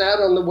with that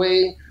on the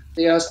way,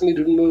 they asked me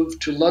to move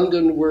to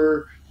London,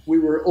 where we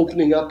were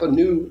opening up a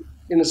new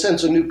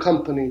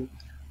company,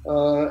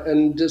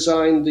 and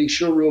design the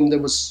showroom that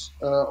was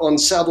on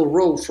Savile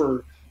Row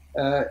for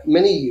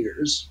many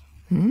years.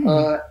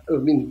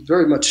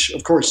 Very much,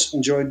 of course,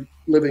 enjoyed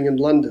living in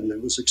London.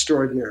 It was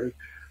extraordinary.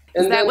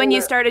 And is that when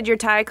you started your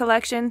tie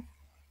collection?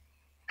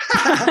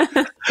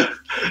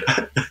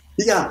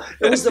 Yeah,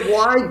 it was the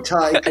wide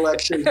tie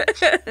collection,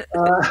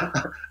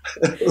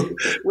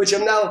 which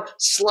I'm now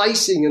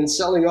slicing and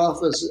selling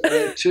off as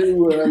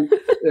two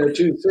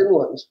thin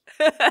ones.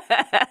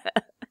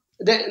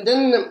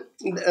 Then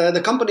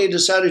the company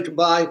decided to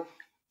buy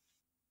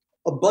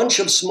a bunch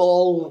of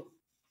small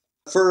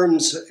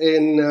firms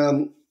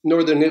in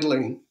northern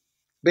Italy,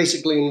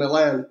 basically in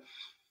Milan.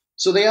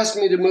 So they asked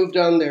me to move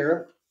down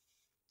there.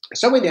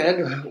 So we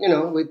did.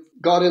 We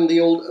got in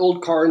the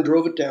old car and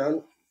drove it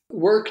down.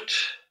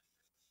 Worked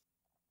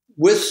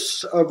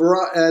with a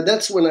variety.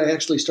 That's when I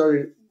actually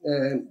started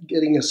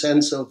getting a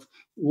sense of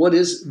what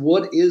is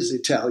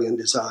Italian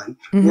design.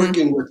 Mm-hmm.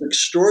 Working with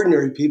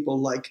extraordinary people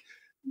like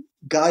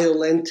Gaio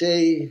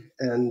Lente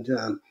and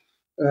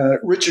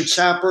Richard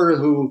Sapper,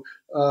 who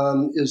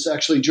is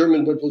actually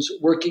German but was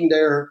working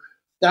there.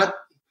 That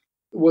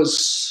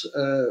was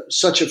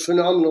such a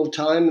phenomenal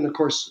time. And of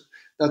course,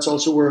 that's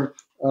also where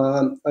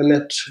I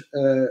met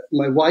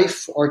my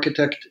wife,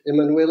 architect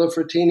Emanuela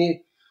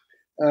Frattini.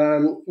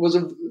 Was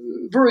a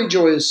very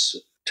joyous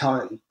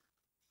time.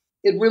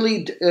 It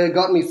really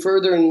got me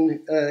further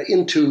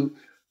into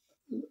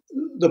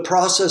the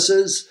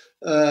processes,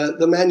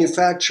 the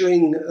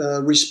manufacturing,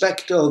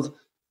 respect of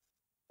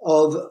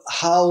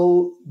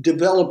how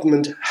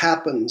development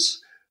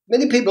happens.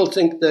 Many people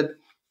think that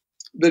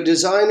the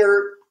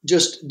designer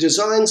just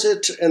designs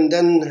it and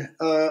then,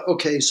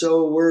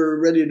 so we're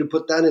ready to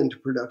put that into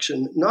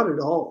production. Not at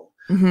all.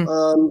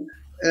 Mm-hmm.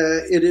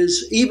 It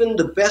is even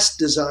the best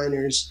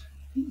designers.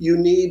 You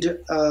need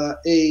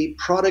a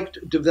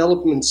product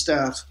development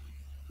staff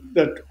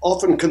that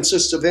often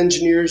consists of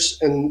engineers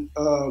and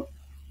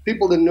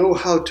people that know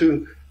how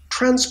to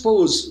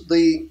transpose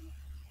the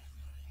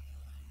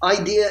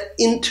idea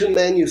into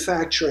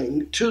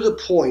manufacturing to the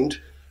point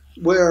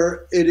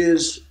where it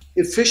is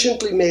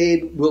efficiently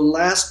made, will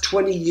last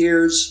 20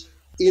 years,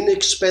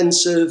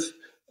 inexpensive,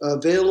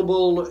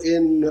 available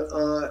in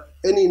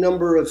any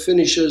number of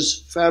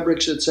finishes,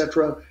 fabrics,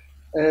 etc.,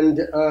 and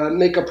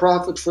make a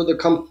profit for the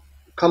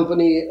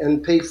company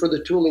and pay for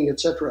the tooling,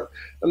 etc.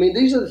 I mean,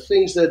 these are the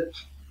things that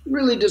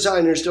really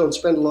designers don't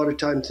spend a lot of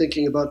time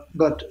thinking about,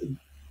 but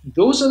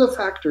those are the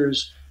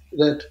factors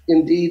that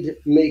indeed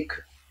make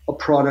a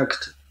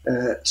product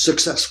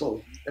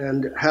successful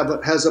and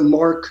has a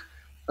mark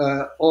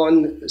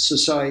on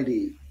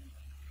society.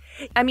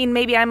 I mean,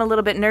 maybe I'm a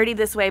little bit nerdy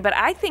this way, but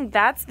I think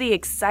that's the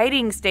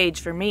exciting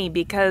stage for me,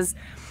 because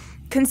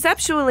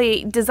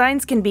conceptually,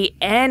 designs can be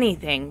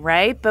anything,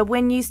 right? But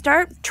when you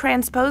start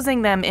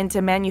transposing them into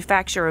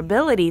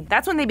manufacturability,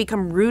 that's when they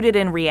become rooted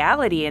in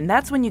reality. And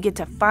that's when you get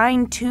to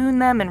fine-tune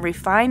them and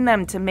refine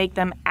them to make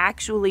them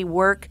actually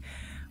work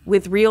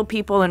with real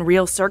people and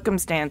real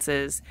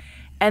circumstances.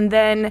 And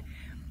then,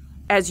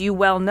 as you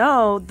well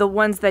know, the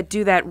ones that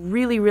do that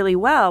really, really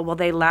well,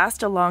 they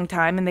last a long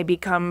time and they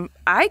become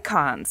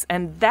icons.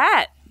 And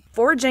that,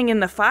 forging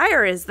in the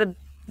fire, is the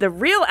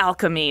real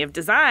alchemy of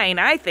design,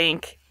 I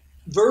think.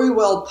 Very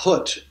well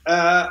put.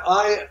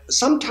 I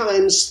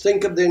sometimes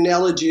think of the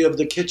analogy of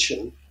the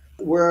kitchen.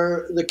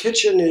 where the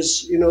kitchen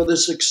is, in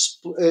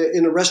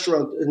a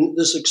restaurant, in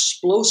this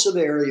explosive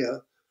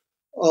area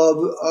of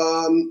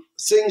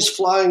things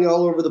flying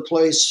all over the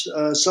place,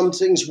 some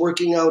things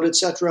working out,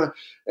 etc.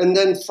 And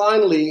then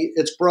finally,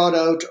 it's brought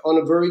out on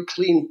a very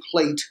clean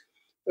plate,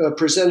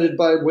 presented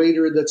by a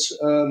waiter that's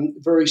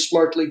very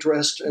smartly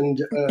dressed, and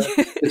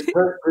it's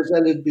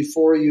presented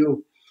before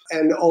you.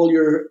 And all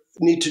you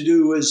need to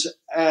do is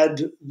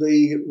add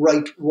the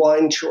right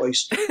wine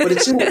choice. But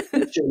it's in the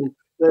kitchen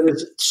that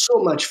is so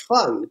much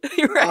fun,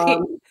 Right.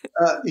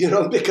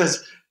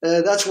 because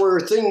that's where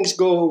things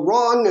go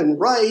wrong and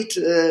right,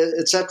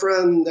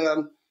 etc. And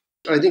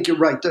I think you're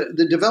right.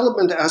 The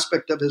development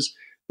aspect of it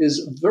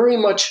is very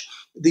much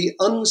the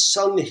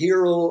unsung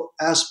hero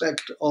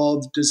aspect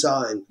of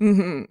design.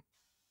 Mm-hmm.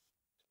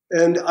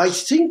 And I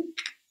think,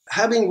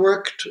 having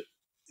worked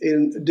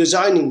in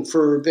designing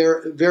for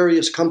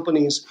various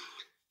companies,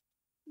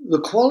 the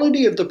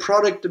quality of the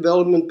product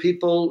development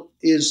people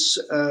is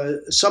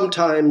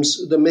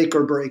sometimes the make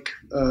or break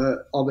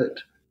of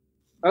it.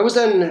 I was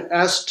then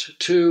asked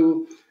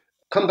to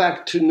come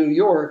back to New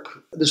York.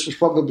 This was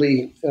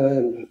probably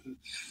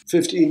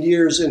 15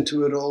 years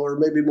into it all, or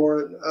maybe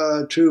more,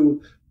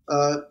 to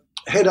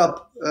head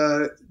up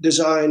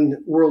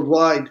design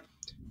worldwide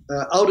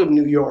out of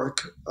New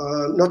York.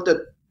 Not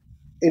that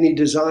any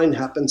design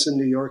happens in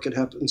New York; it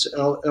happens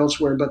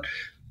elsewhere. But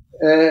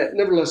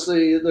nevertheless,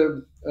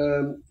 the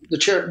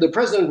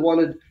president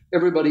wanted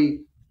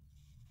everybody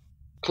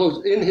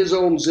close in his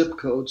own zip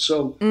code.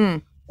 So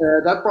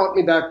that brought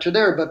me back to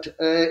there. But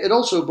it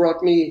also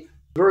brought me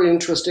very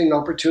interesting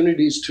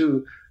opportunities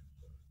to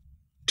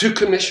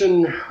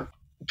commission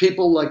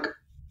people like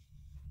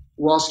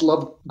Ross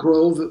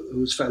Lovegrove,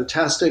 who's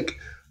fantastic,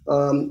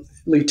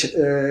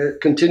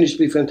 continues to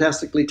be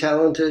fantastically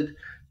talented,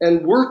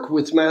 and work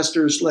with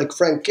masters like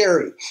Frank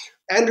Gehry.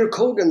 Andrew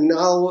Kogan,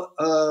 now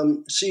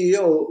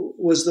CEO,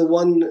 was the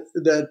one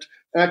that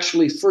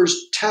actually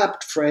first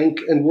tapped Frank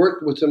and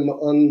worked with him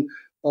on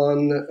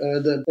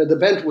the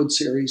Bentwood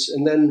series.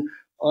 And then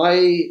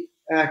I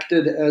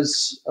acted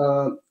as,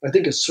 I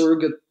think, a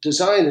surrogate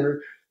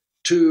designer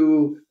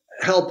to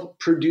help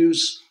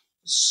produce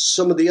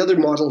some of the other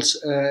models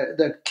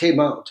that came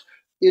out.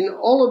 In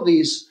all of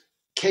these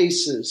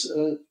cases,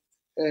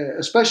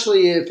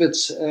 especially if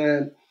it's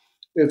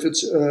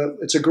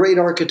a great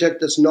architect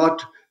that's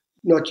not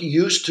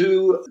used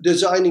to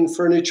designing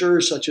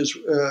furniture, such as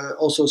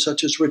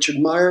Richard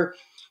Meyer,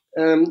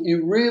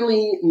 you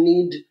really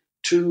need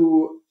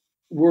to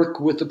work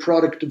with the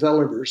product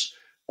developers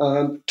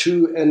and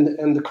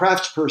the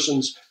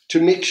craftspersons to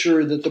make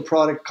sure that the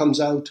product comes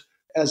out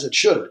as it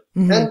should.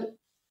 Mm-hmm. And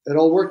it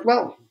all worked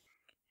well.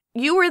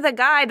 You were the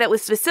guy that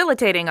was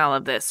facilitating all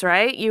of this,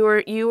 right? You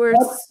were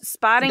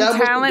spotting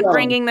talent,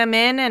 bringing them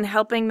in, and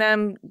helping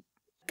them,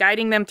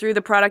 guiding them through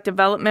the product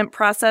development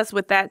process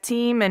with that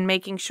team, and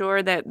making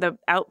sure that the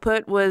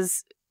output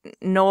was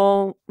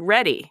Knoll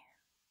ready.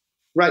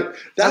 Right.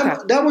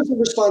 That was a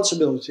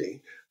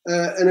responsibility.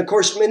 And of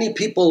course, many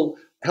people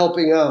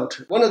helping out.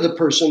 One of the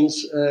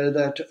persons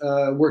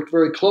that worked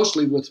very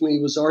closely with me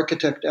was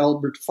architect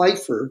Albert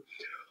Pfeiffer.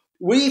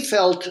 We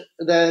felt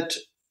that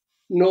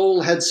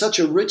Knoll had such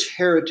a rich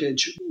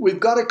heritage. We've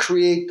got to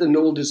create the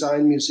Knoll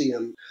Design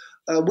Museum.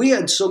 We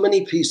had so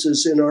many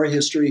pieces in our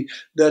history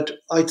that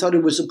I thought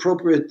it was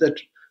appropriate that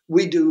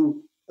we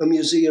do a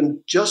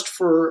museum just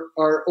for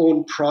our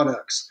own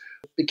products.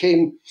 It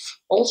became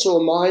also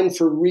a mine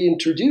for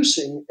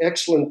reintroducing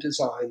excellent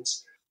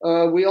designs.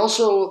 We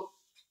also,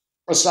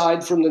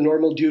 aside from the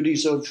normal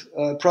duties of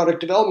product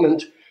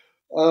development,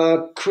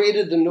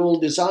 created the Knoll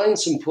Design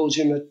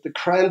Symposium at the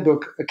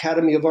Cranbrook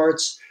Academy of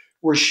Arts,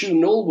 where Shu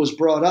Knoll was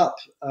brought up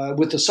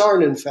with the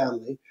Saarinen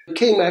family. It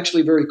came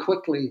actually very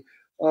quickly.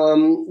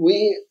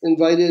 We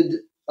invited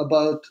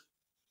about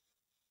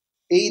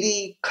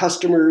 80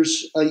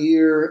 customers a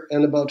year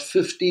and about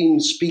 15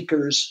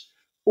 speakers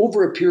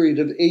over a period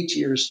of 8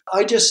 years.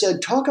 I just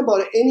said, talk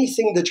about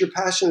anything that you're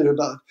passionate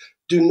about.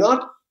 Do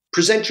not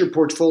present your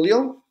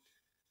portfolio.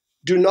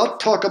 Do not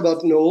talk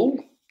about Knoll.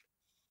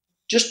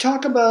 Just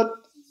talk about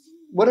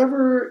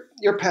whatever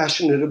you're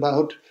passionate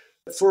about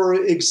for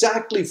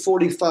exactly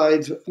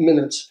 45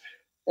 minutes.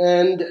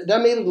 And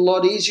that made it a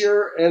lot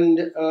easier, and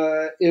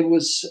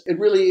it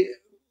really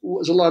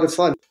was a lot of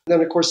fun.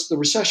 Then, of course, the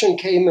recession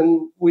came,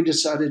 and we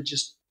decided to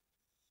just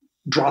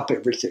drop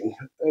everything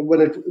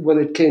when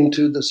it came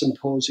to the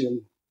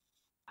symposium.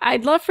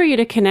 I'd love for you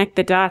to connect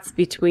the dots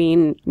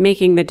between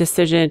making the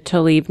decision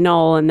to leave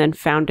Knoll and then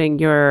founding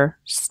your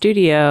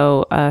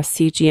studio,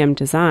 CGM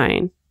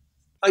Design.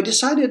 I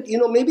decided,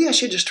 maybe I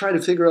should just try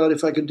to figure out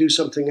if I could do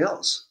something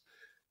else.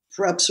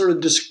 Perhaps sort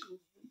of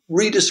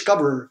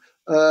rediscover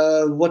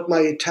what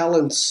my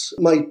talents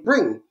might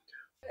bring.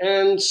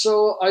 And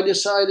so I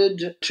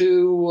decided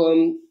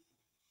to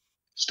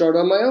start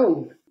on my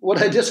own.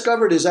 What I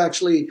discovered is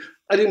actually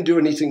I didn't do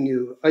anything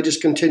new. I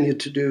just continued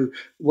to do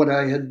what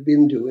I had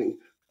been doing.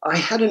 I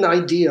had an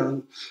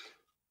idea.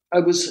 I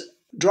was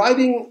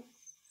driving,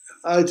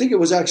 I think it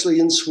was actually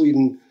in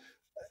Sweden,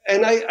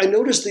 and I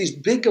noticed these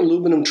big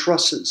aluminum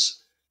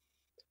trusses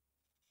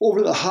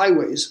over the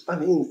highways. I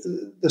mean,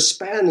 the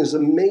span is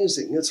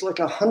amazing. It's like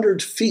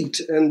 100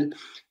 feet. And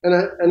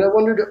I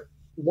wondered,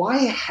 why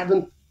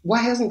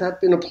hasn't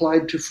that been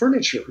applied to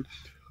furniture?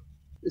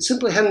 It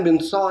simply hadn't been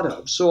thought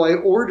of. So I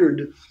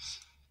ordered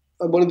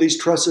one of these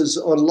trusses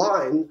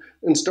online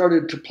and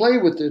started to play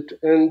with it,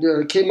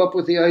 and came up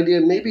with the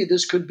idea maybe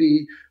this could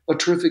be a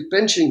terrific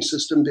benching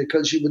system,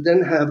 because you would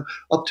then have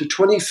up to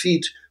 20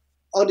 feet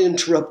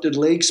uninterrupted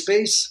leg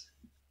space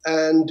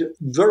and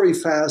very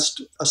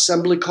fast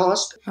assembly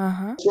cost.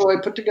 Uh-huh. So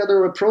I put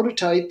together a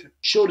prototype,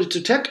 showed it to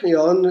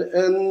Technion,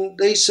 and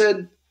they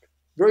said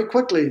very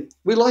quickly,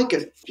 we like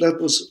it. That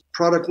was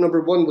product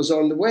number 1 was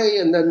on the way,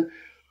 and then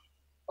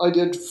I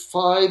did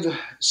 5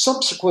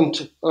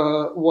 subsequent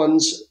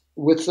ones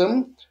with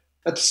them.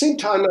 At the same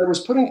time, I was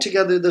putting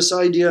together this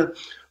idea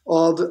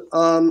of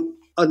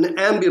an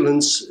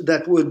ambulance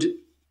that would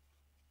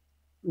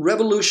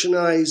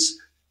revolutionize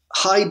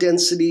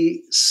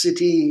high-density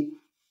city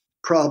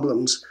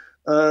problems.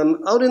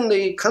 Out in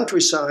the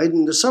countryside,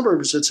 in the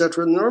suburbs,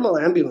 etc., the normal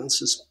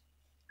ambulance is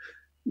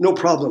no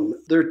problem.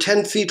 They're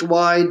 10 feet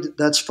wide,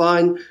 that's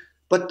fine.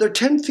 But they're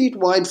 10 feet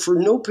wide for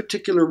no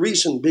particular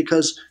reason,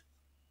 because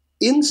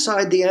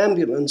inside the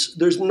ambulance,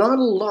 there's not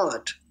a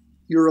lot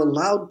you're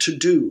allowed to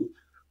do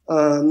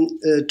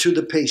to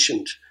the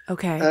patient.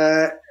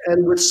 Okay.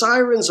 And with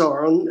sirens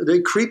on, they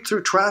creep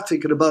through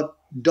traffic at about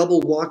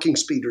double walking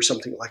speed or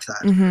something like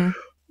that. Mm-hmm.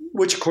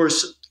 Which, of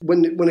course,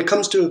 when it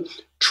comes to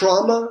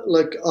trauma,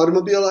 like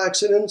automobile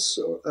accidents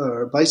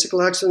or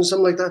bicycle accidents,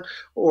 something like that,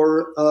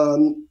 or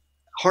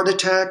heart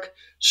attack,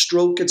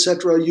 stroke,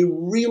 etc., you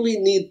really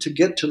need to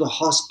get to the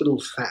hospital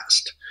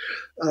fast.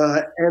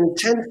 And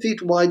 10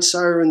 feet wide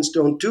sirens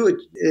don't do it.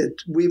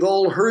 We've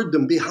all heard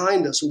them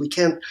behind us, and we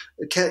can't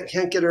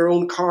get our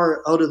own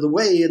car out of the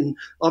way. And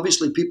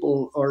obviously,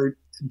 people are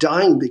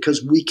dying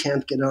because we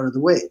can't get out of the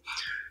way.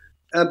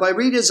 By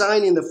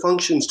redesigning the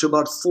functions to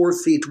about 4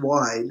 feet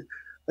wide,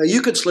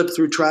 you could slip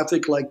through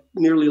traffic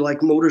nearly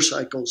like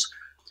motorcycles.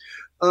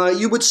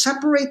 You would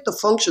separate the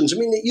functions. I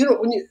mean,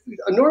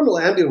 a normal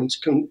ambulance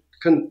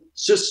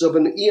consists of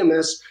an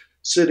EMS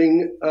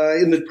sitting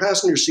in the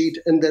passenger seat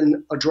and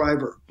then a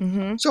driver.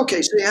 Mm-hmm. So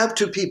you have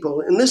 2 people.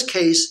 In this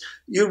case,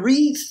 you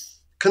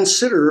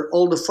reconsider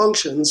all the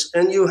functions,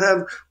 and you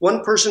have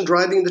one person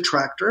driving the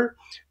tractor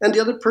and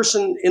the other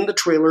person in the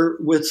trailer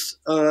with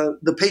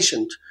the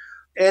patient.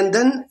 And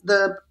then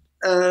the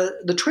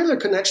trailer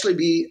can actually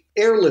be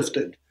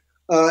airlifted.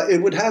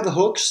 It would have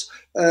hooks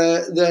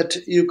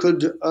that you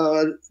could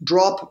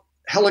drop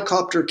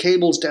helicopter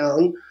cables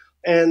down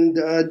and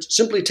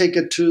simply take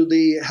it to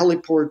the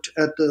heliport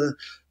at the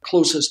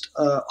closest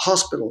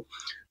hospital.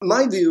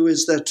 My view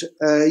is that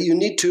you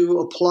need to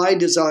apply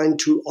design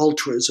to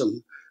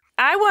altruism.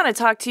 I want to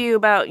talk to you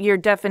about your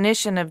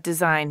definition of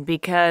design,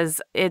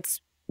 because it's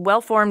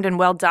well-formed and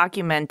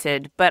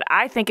well-documented, but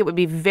I think it would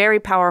be very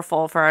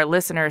powerful for our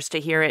listeners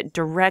to hear it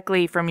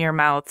directly from your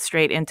mouth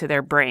straight into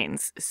their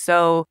brains.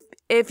 So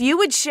if you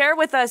would share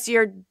with us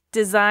your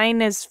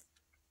design as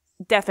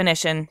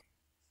definition.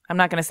 I'm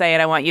not going to say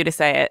it. I want you to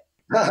say it.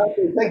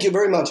 Thank you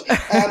very much.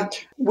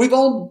 We've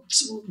all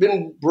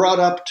been brought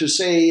up to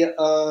say,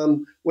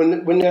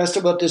 when asked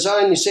about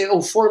design, you say,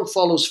 form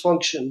follows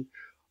function.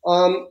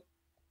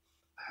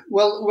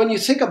 Well, when you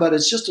think about it,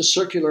 it's just a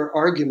circular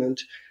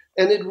argument.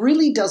 And it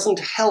really doesn't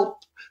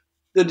help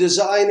the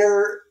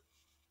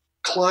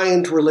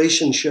designer-client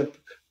relationship,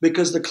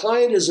 because the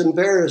client is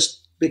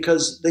embarrassed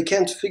because they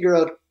can't figure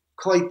out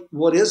quite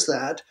what is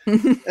that.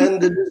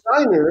 And the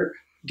designer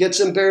gets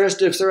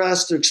embarrassed if they're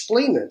asked to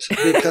explain it,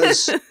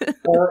 because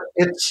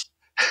it's.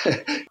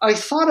 I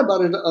thought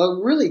about it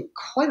really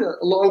quite a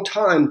long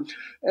time.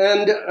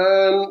 And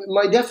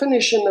my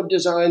definition of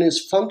design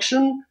is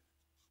function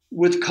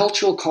with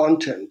cultural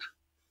content.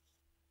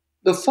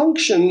 The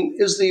function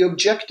is the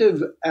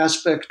objective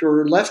aspect,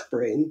 or left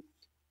brain,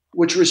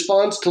 which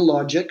responds to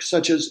logic,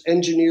 such as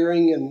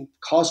engineering and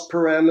cost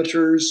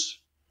parameters.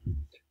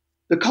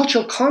 The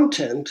cultural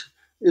content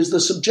is the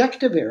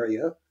subjective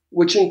area,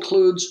 which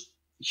includes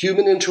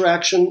human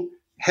interaction,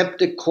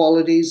 haptic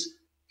qualities,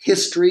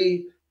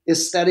 history,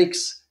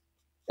 aesthetics,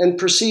 and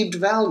perceived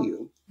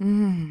value.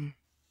 Mm.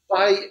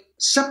 By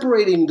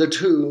separating the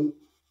two,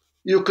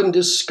 you can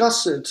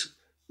discuss it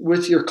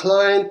with your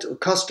client or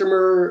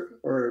customer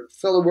or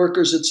fellow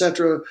workers,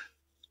 etc.,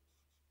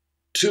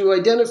 to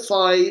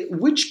identify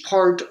which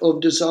part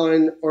of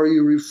design are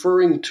you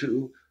referring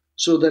to,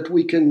 so that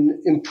we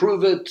can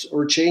improve it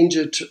or change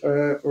it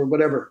or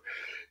whatever.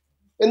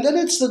 And then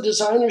it's the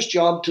designer's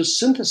job to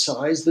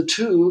synthesize the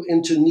two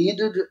into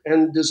needed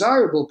and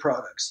desirable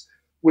products,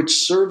 which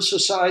serve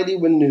society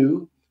when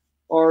new,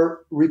 are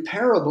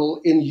repairable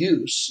in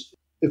use,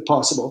 if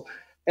possible,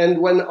 and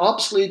when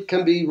obsolete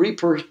can be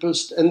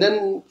repurposed and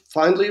then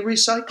finally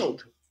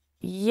recycled.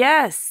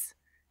 Yes.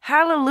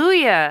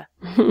 Hallelujah.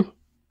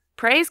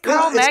 Praise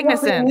Carl Magnusson.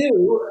 It's nothing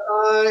new.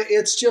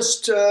 It's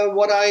just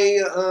what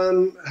I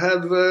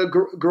have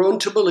grown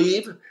to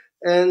believe,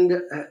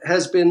 and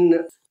has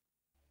been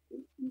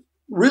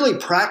really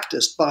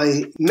practiced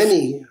by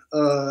many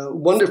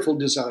wonderful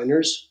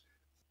designers,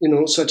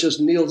 such as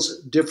Niels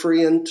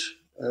Different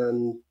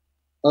and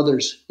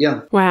others.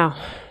 Yeah.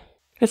 Wow.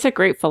 That's a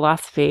great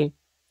philosophy.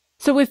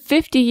 So with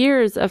 50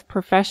 years of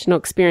professional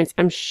experience,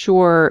 I'm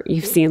sure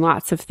you've seen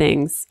lots of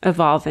things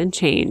evolve and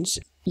change.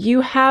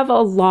 You have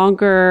a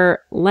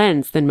longer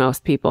lens than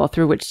most people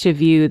through which to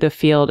view the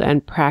field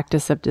and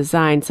practice of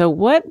design. So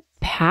what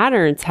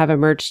patterns have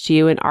emerged to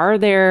you, and are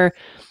there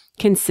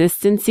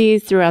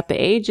consistencies throughout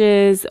the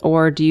ages,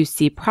 or do you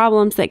see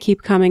problems that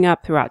keep coming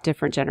up throughout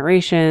different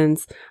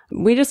generations?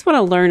 We just want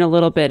to learn a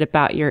little bit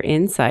about your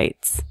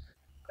insights.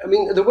 I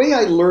mean, the way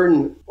I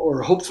learn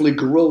or hopefully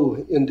grow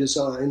in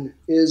design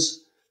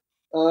is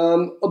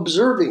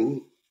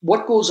observing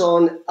what goes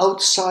on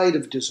outside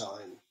of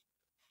design.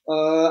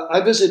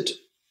 I visit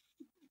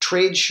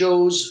trade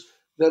shows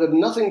that have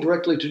nothing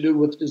directly to do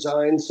with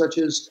design, such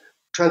as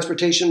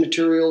transportation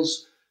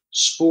materials,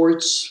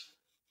 sports,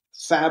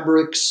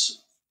 fabrics,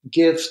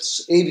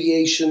 gifts,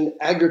 aviation,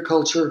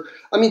 agriculture.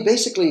 I mean,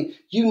 basically,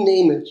 you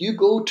name it. You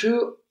go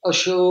to a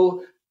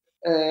show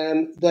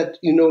that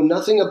you know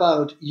nothing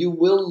about, you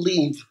will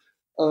leave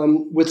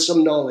with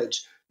some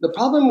knowledge. The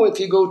problem if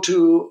you go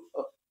to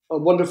a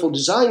wonderful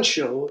design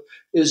show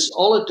is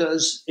all it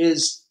does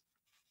is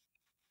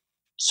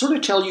sort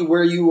of tell you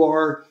where you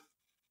are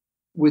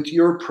with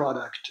your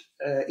product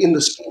in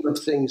the scheme of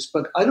things.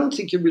 But I don't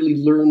think you really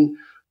learn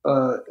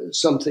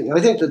something. I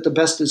think that the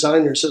best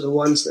designers are the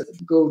ones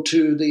that go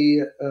to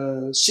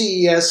the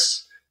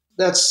CES.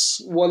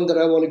 That's one that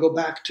I want to go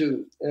back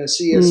to,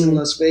 CES in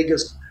Las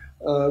Vegas,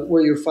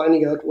 where you're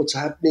finding out what's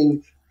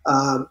happening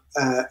in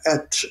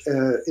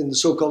the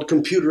so-called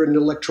computer and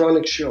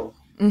electronics show.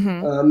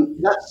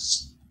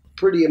 That's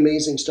pretty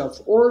amazing stuff.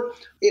 Or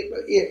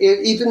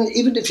even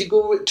if you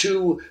go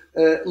to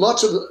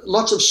lots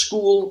of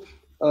school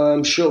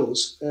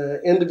shows,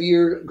 end of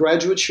year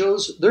graduate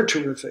shows, they're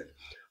terrific.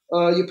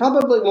 You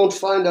probably won't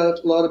find out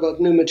a lot about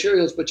new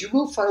materials, but you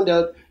will find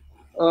out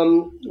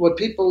what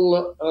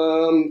people,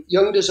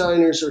 young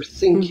designers, are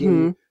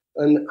thinking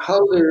and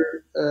how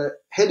they're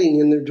heading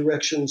in their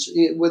directions.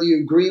 Whether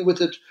you agree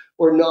with it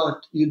or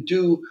not, you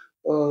do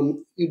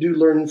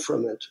learn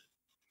from it.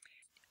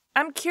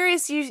 I'm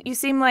curious, you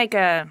seem like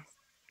a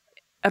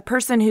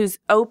person who's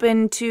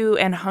open to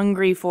and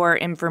hungry for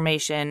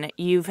information.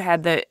 You've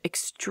had the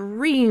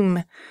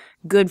extreme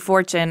good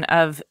fortune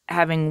of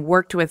having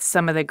worked with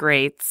some of the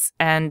greats,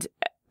 and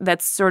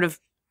that's sort of,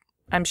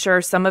 I'm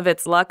sure some of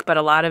it's luck, but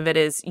a lot of it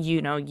is,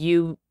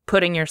 you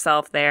putting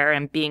yourself there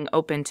and being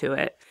open to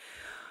it.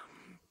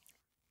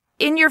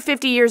 In your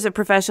 50 years of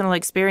professional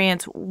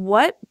experience,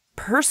 what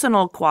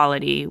personal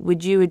quality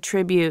would you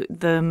attribute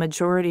the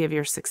majority of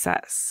your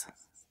success?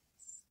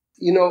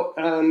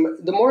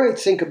 The more I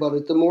think about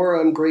it, the more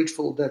I'm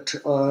grateful that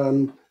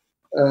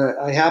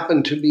I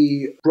happen to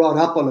be brought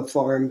up on a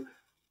farm,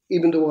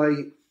 even though I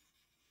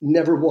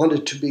never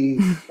wanted to be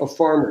a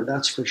farmer,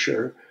 that's for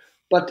sure.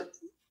 But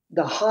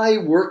the high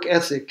work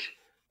ethic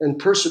and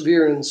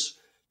perseverance,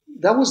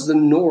 that was the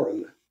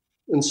norm.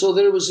 And so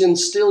that it was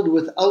instilled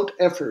without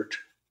effort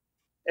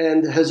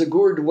and has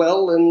augured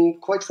well,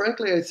 and quite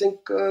frankly, I think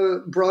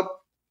brought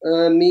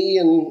me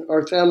and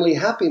our family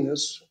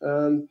happiness.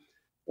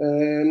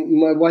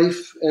 My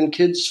wife and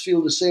kids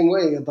feel the same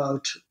way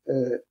about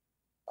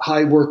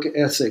high work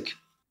ethic.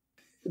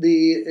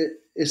 The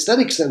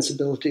aesthetic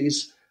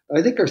sensibilities,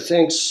 I think, are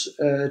thanks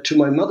to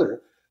my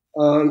mother,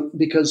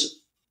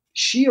 because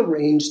she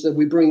arranged that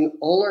we bring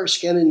all our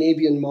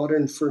Scandinavian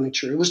modern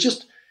furniture. It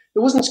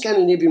wasn't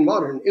Scandinavian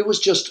modern. It was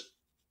just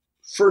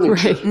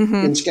furniture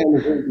in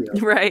Scandinavia.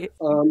 Right.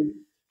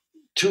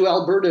 To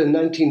Alberta in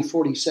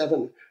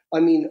 1947. I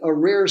mean, a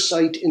rare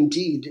sight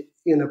indeed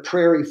in a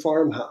prairie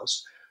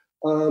farmhouse.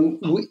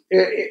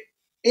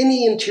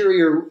 Any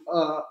interior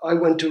I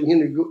went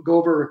to, go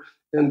over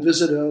and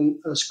visit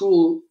a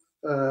school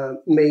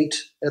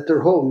mate at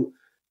their home,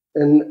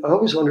 and I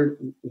always wondered,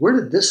 where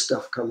did this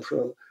stuff come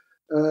from?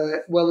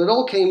 Well, it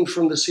all came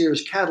from the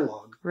Sears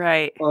catalog,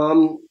 right?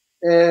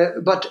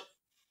 But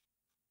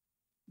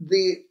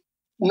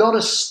not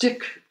a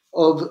stick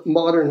of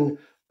modern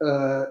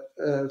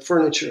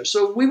furniture.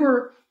 So we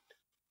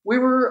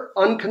were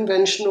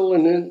unconventional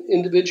and an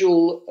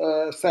individual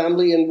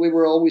family, and we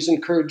were always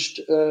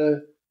encouraged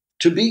to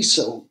be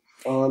so.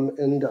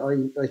 And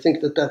I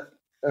think that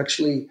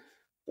actually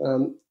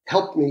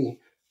helped me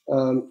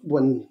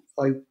when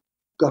I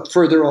got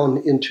further on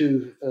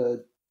into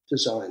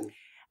design.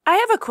 I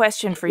have a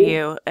question for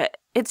you.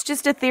 It's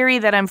just a theory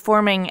that I'm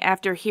forming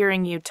after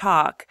hearing you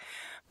talk.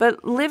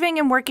 But living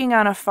and working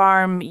on a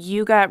farm,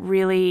 you got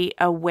really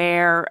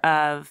aware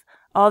of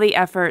all the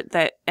effort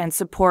and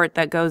support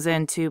that goes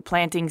into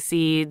planting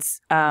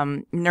seeds,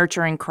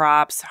 nurturing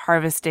crops,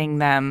 harvesting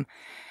them.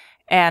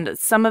 And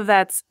some of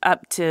that's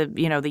up to,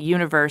 the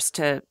universe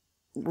to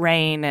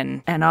rain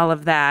and all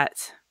of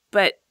that.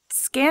 But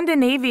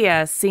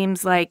Scandinavia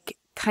seems like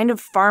kind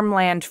of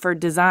farmland for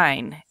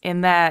design,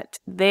 in that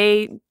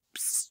they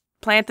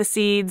plant the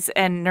seeds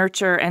and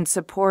nurture and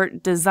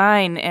support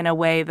design in a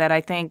way that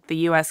I think the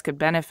U.S. could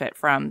benefit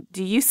from.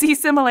 Do you see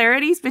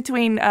similarities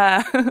between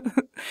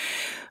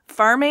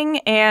farming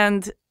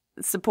and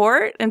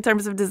support in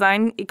terms of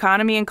design,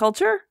 economy, and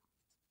culture?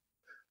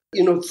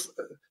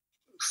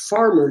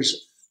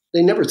 Farmers,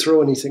 they never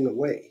throw anything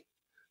away.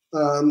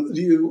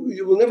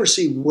 You will never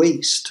see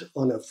waste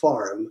on a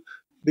farm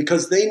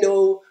because they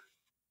know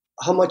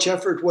how much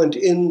effort went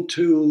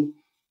into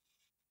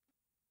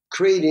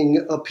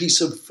creating a piece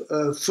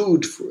of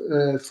food,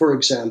 for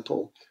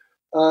example.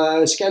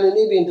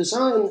 Scandinavian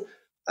design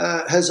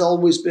has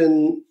always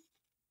been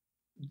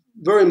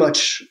very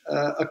much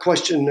a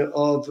question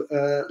of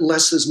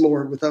less is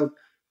more without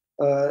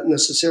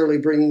necessarily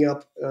bringing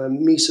up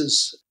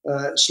Mises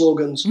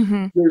slogans.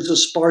 Mm-hmm. There's a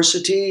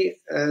sparsity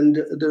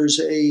and there's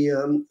a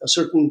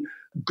certain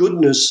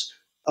goodness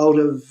out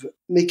of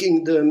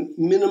making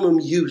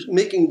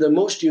the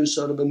most use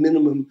out of a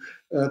minimum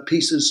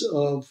pieces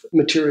of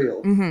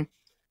material.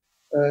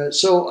 Mm-hmm.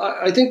 So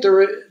I think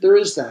there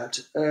is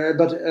that.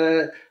 But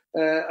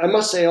I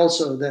must say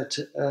also that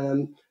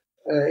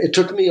it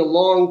took me a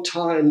long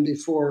time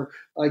before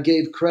I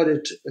gave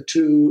credit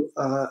to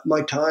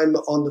my time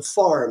on the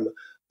farm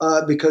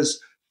because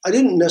I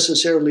didn't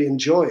necessarily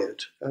enjoy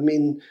it. I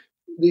mean,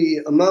 the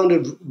amount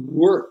of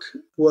work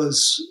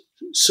was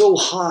so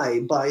high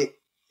by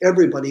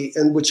everybody,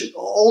 and which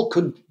all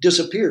could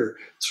disappear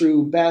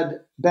through bad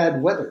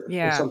weather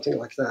or something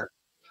like that.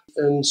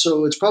 And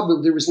so it's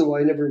probably the reason why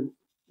I never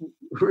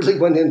really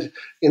went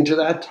into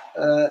that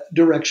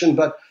direction.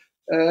 But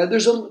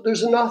there's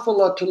an awful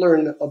lot to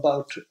learn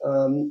about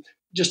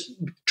just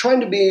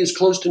trying to be as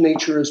close to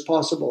nature as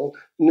possible.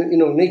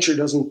 Nature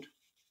doesn't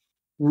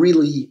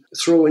really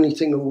throw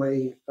anything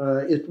away.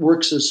 It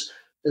works as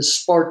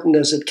Spartan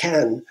as it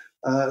can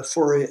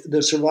for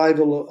the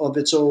survival of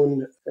its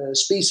own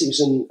species.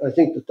 And I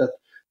think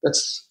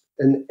that's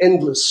an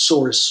endless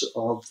source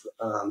of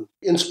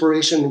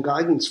inspiration and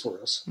guidance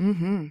for us.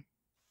 Mm-hmm.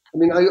 I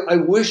mean, I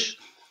wish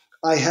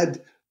I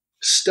had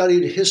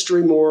studied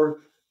history more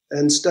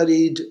and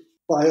studied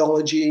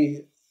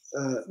biology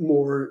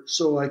more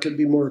so I could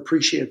be more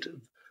appreciative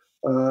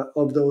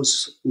of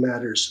those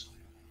matters.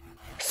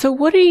 So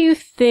what do you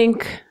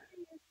think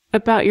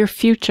about your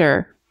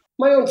future?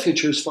 My own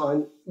future is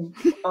fine.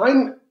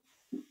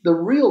 The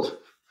real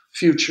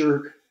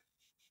future,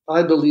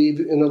 I believe,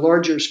 in a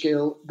larger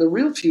scale, the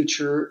real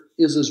future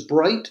is as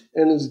bright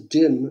and as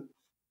dim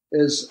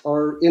as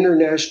our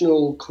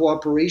international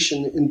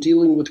cooperation in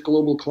dealing with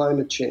global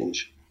climate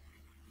change.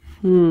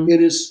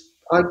 It is,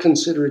 I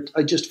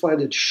just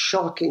find it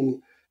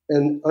shocking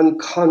and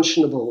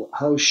unconscionable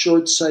how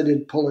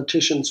short-sighted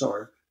politicians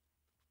are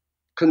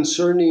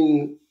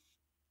concerning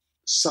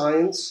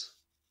science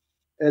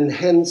and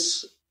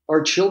hence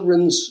our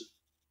children's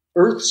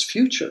Earth's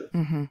future.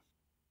 Mm-hmm.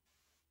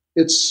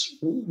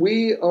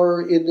 We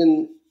are in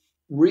a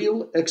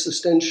real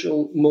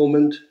existential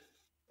moment,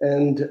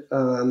 and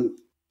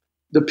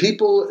the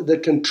people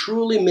that can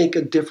truly make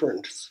a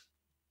difference,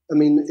 I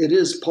mean, it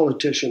is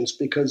politicians,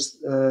 because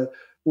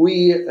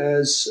we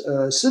as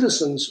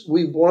citizens,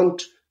 we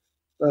want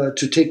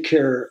to take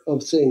care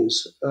of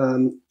things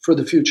for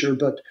the future,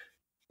 but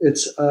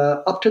it's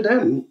up to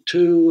them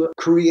to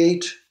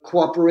create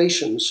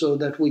cooperation so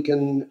that we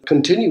can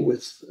continue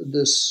with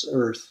this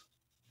Earth.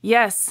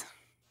 Yes.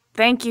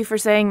 Thank you for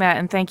saying that,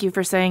 and thank you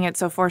for saying it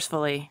so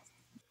forcefully.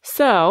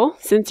 So,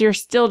 since you're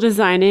still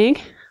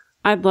designing,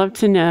 I'd love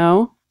to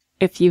know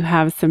if you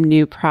have some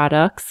new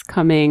products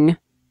coming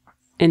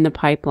in the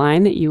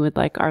pipeline that you would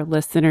like our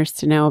listeners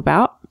to know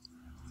about.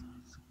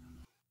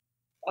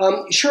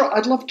 Sure,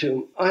 I'd love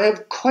to. I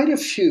have quite a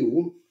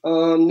few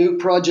new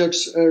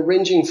projects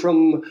ranging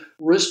from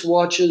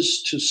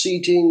wristwatches to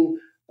seating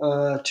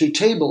to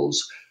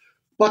tables.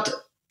 But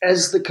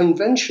as the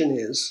convention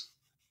is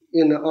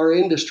in our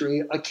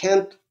industry, I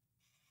can't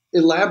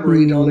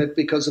elaborate on it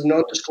because of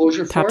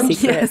non-disclosure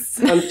forms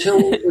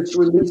until it's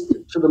released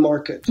to the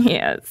market.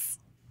 Yes.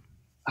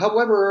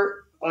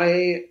 However,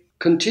 I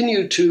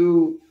continue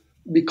to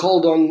be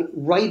called on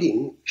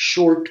writing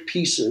short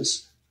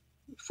pieces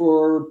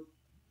for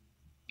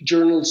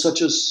journals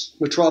such as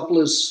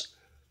Metropolis,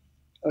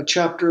 a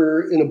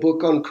chapter in a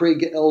book on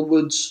Craig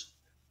Elwood's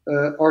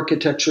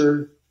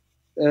architecture,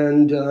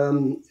 and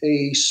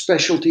a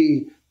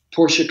specialty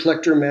Porsche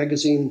Collector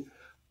magazine.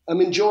 I'm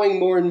enjoying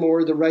more and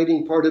more the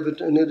writing part of it,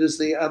 and it is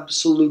I'm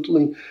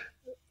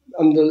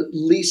the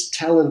least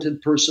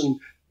talented person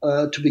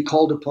to be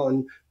called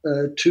upon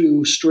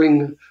to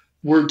string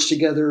words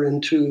together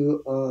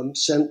into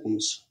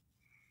sentence.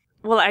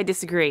 Well, I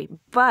disagree,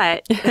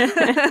 but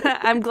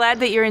I'm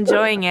glad that you're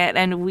enjoying it,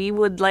 and we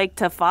would like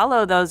to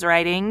follow those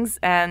writings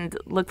and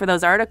look for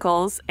those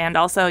articles and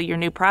also your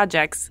new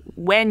projects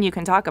when you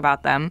can talk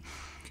about them.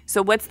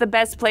 So what's the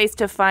best place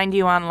to find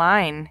you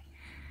online?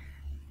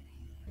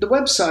 The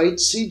website,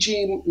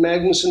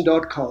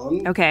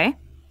 cgmagnusson.com. Okay.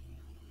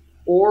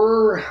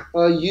 Or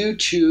a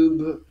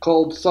YouTube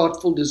called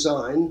Thoughtful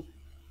Design.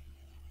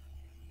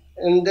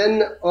 And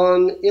then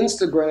on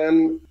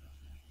Instagram,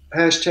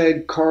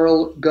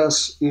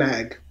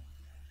 #CarlGusMag.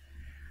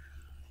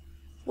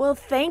 Well,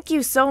 thank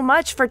you so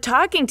much for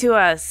talking to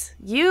us.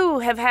 You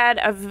have had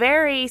a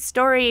very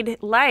storied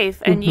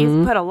life, and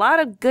you've put a lot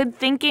of good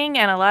thinking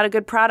and a lot of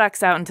good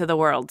products out into the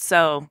world.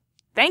 So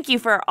thank you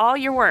for all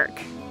your work.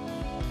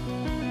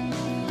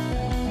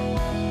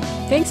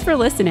 Thanks for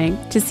listening.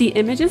 To see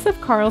images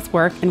of Carl's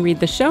work and read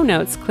the show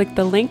notes, click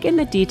the link in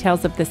the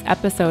details of this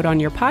episode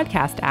on your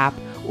podcast app,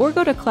 or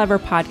go to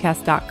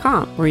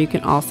cleverpodcast.com, where you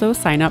can also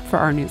sign up for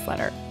our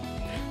newsletter.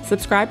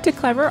 Subscribe to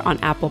Clever on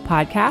Apple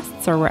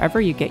Podcasts or wherever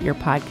you get your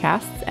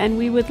podcasts, and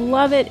we would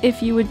love it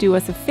if you would do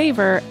us a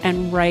favor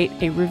and write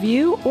a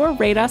review or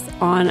rate us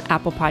on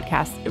Apple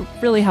Podcasts. It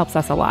really helps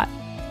us a lot.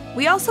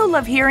 We also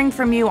love hearing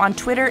from you on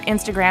Twitter,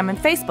 Instagram, and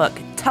Facebook.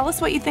 Tell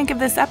us what you think of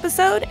this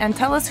episode and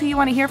tell us who you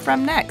want to hear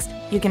from next.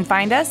 You can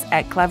find us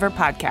at Clever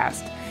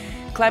Podcast.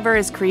 Clever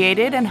is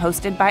created and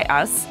hosted by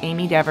us,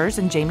 Amy Devers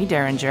and Jaime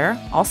Derringer,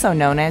 also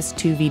known as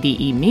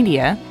 2VDE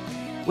Media,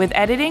 with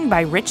editing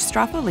by Rich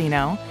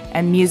Stroffolino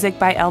and music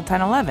by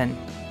L1011.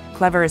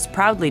 Clever is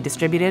proudly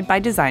distributed by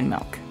Design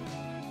Milk.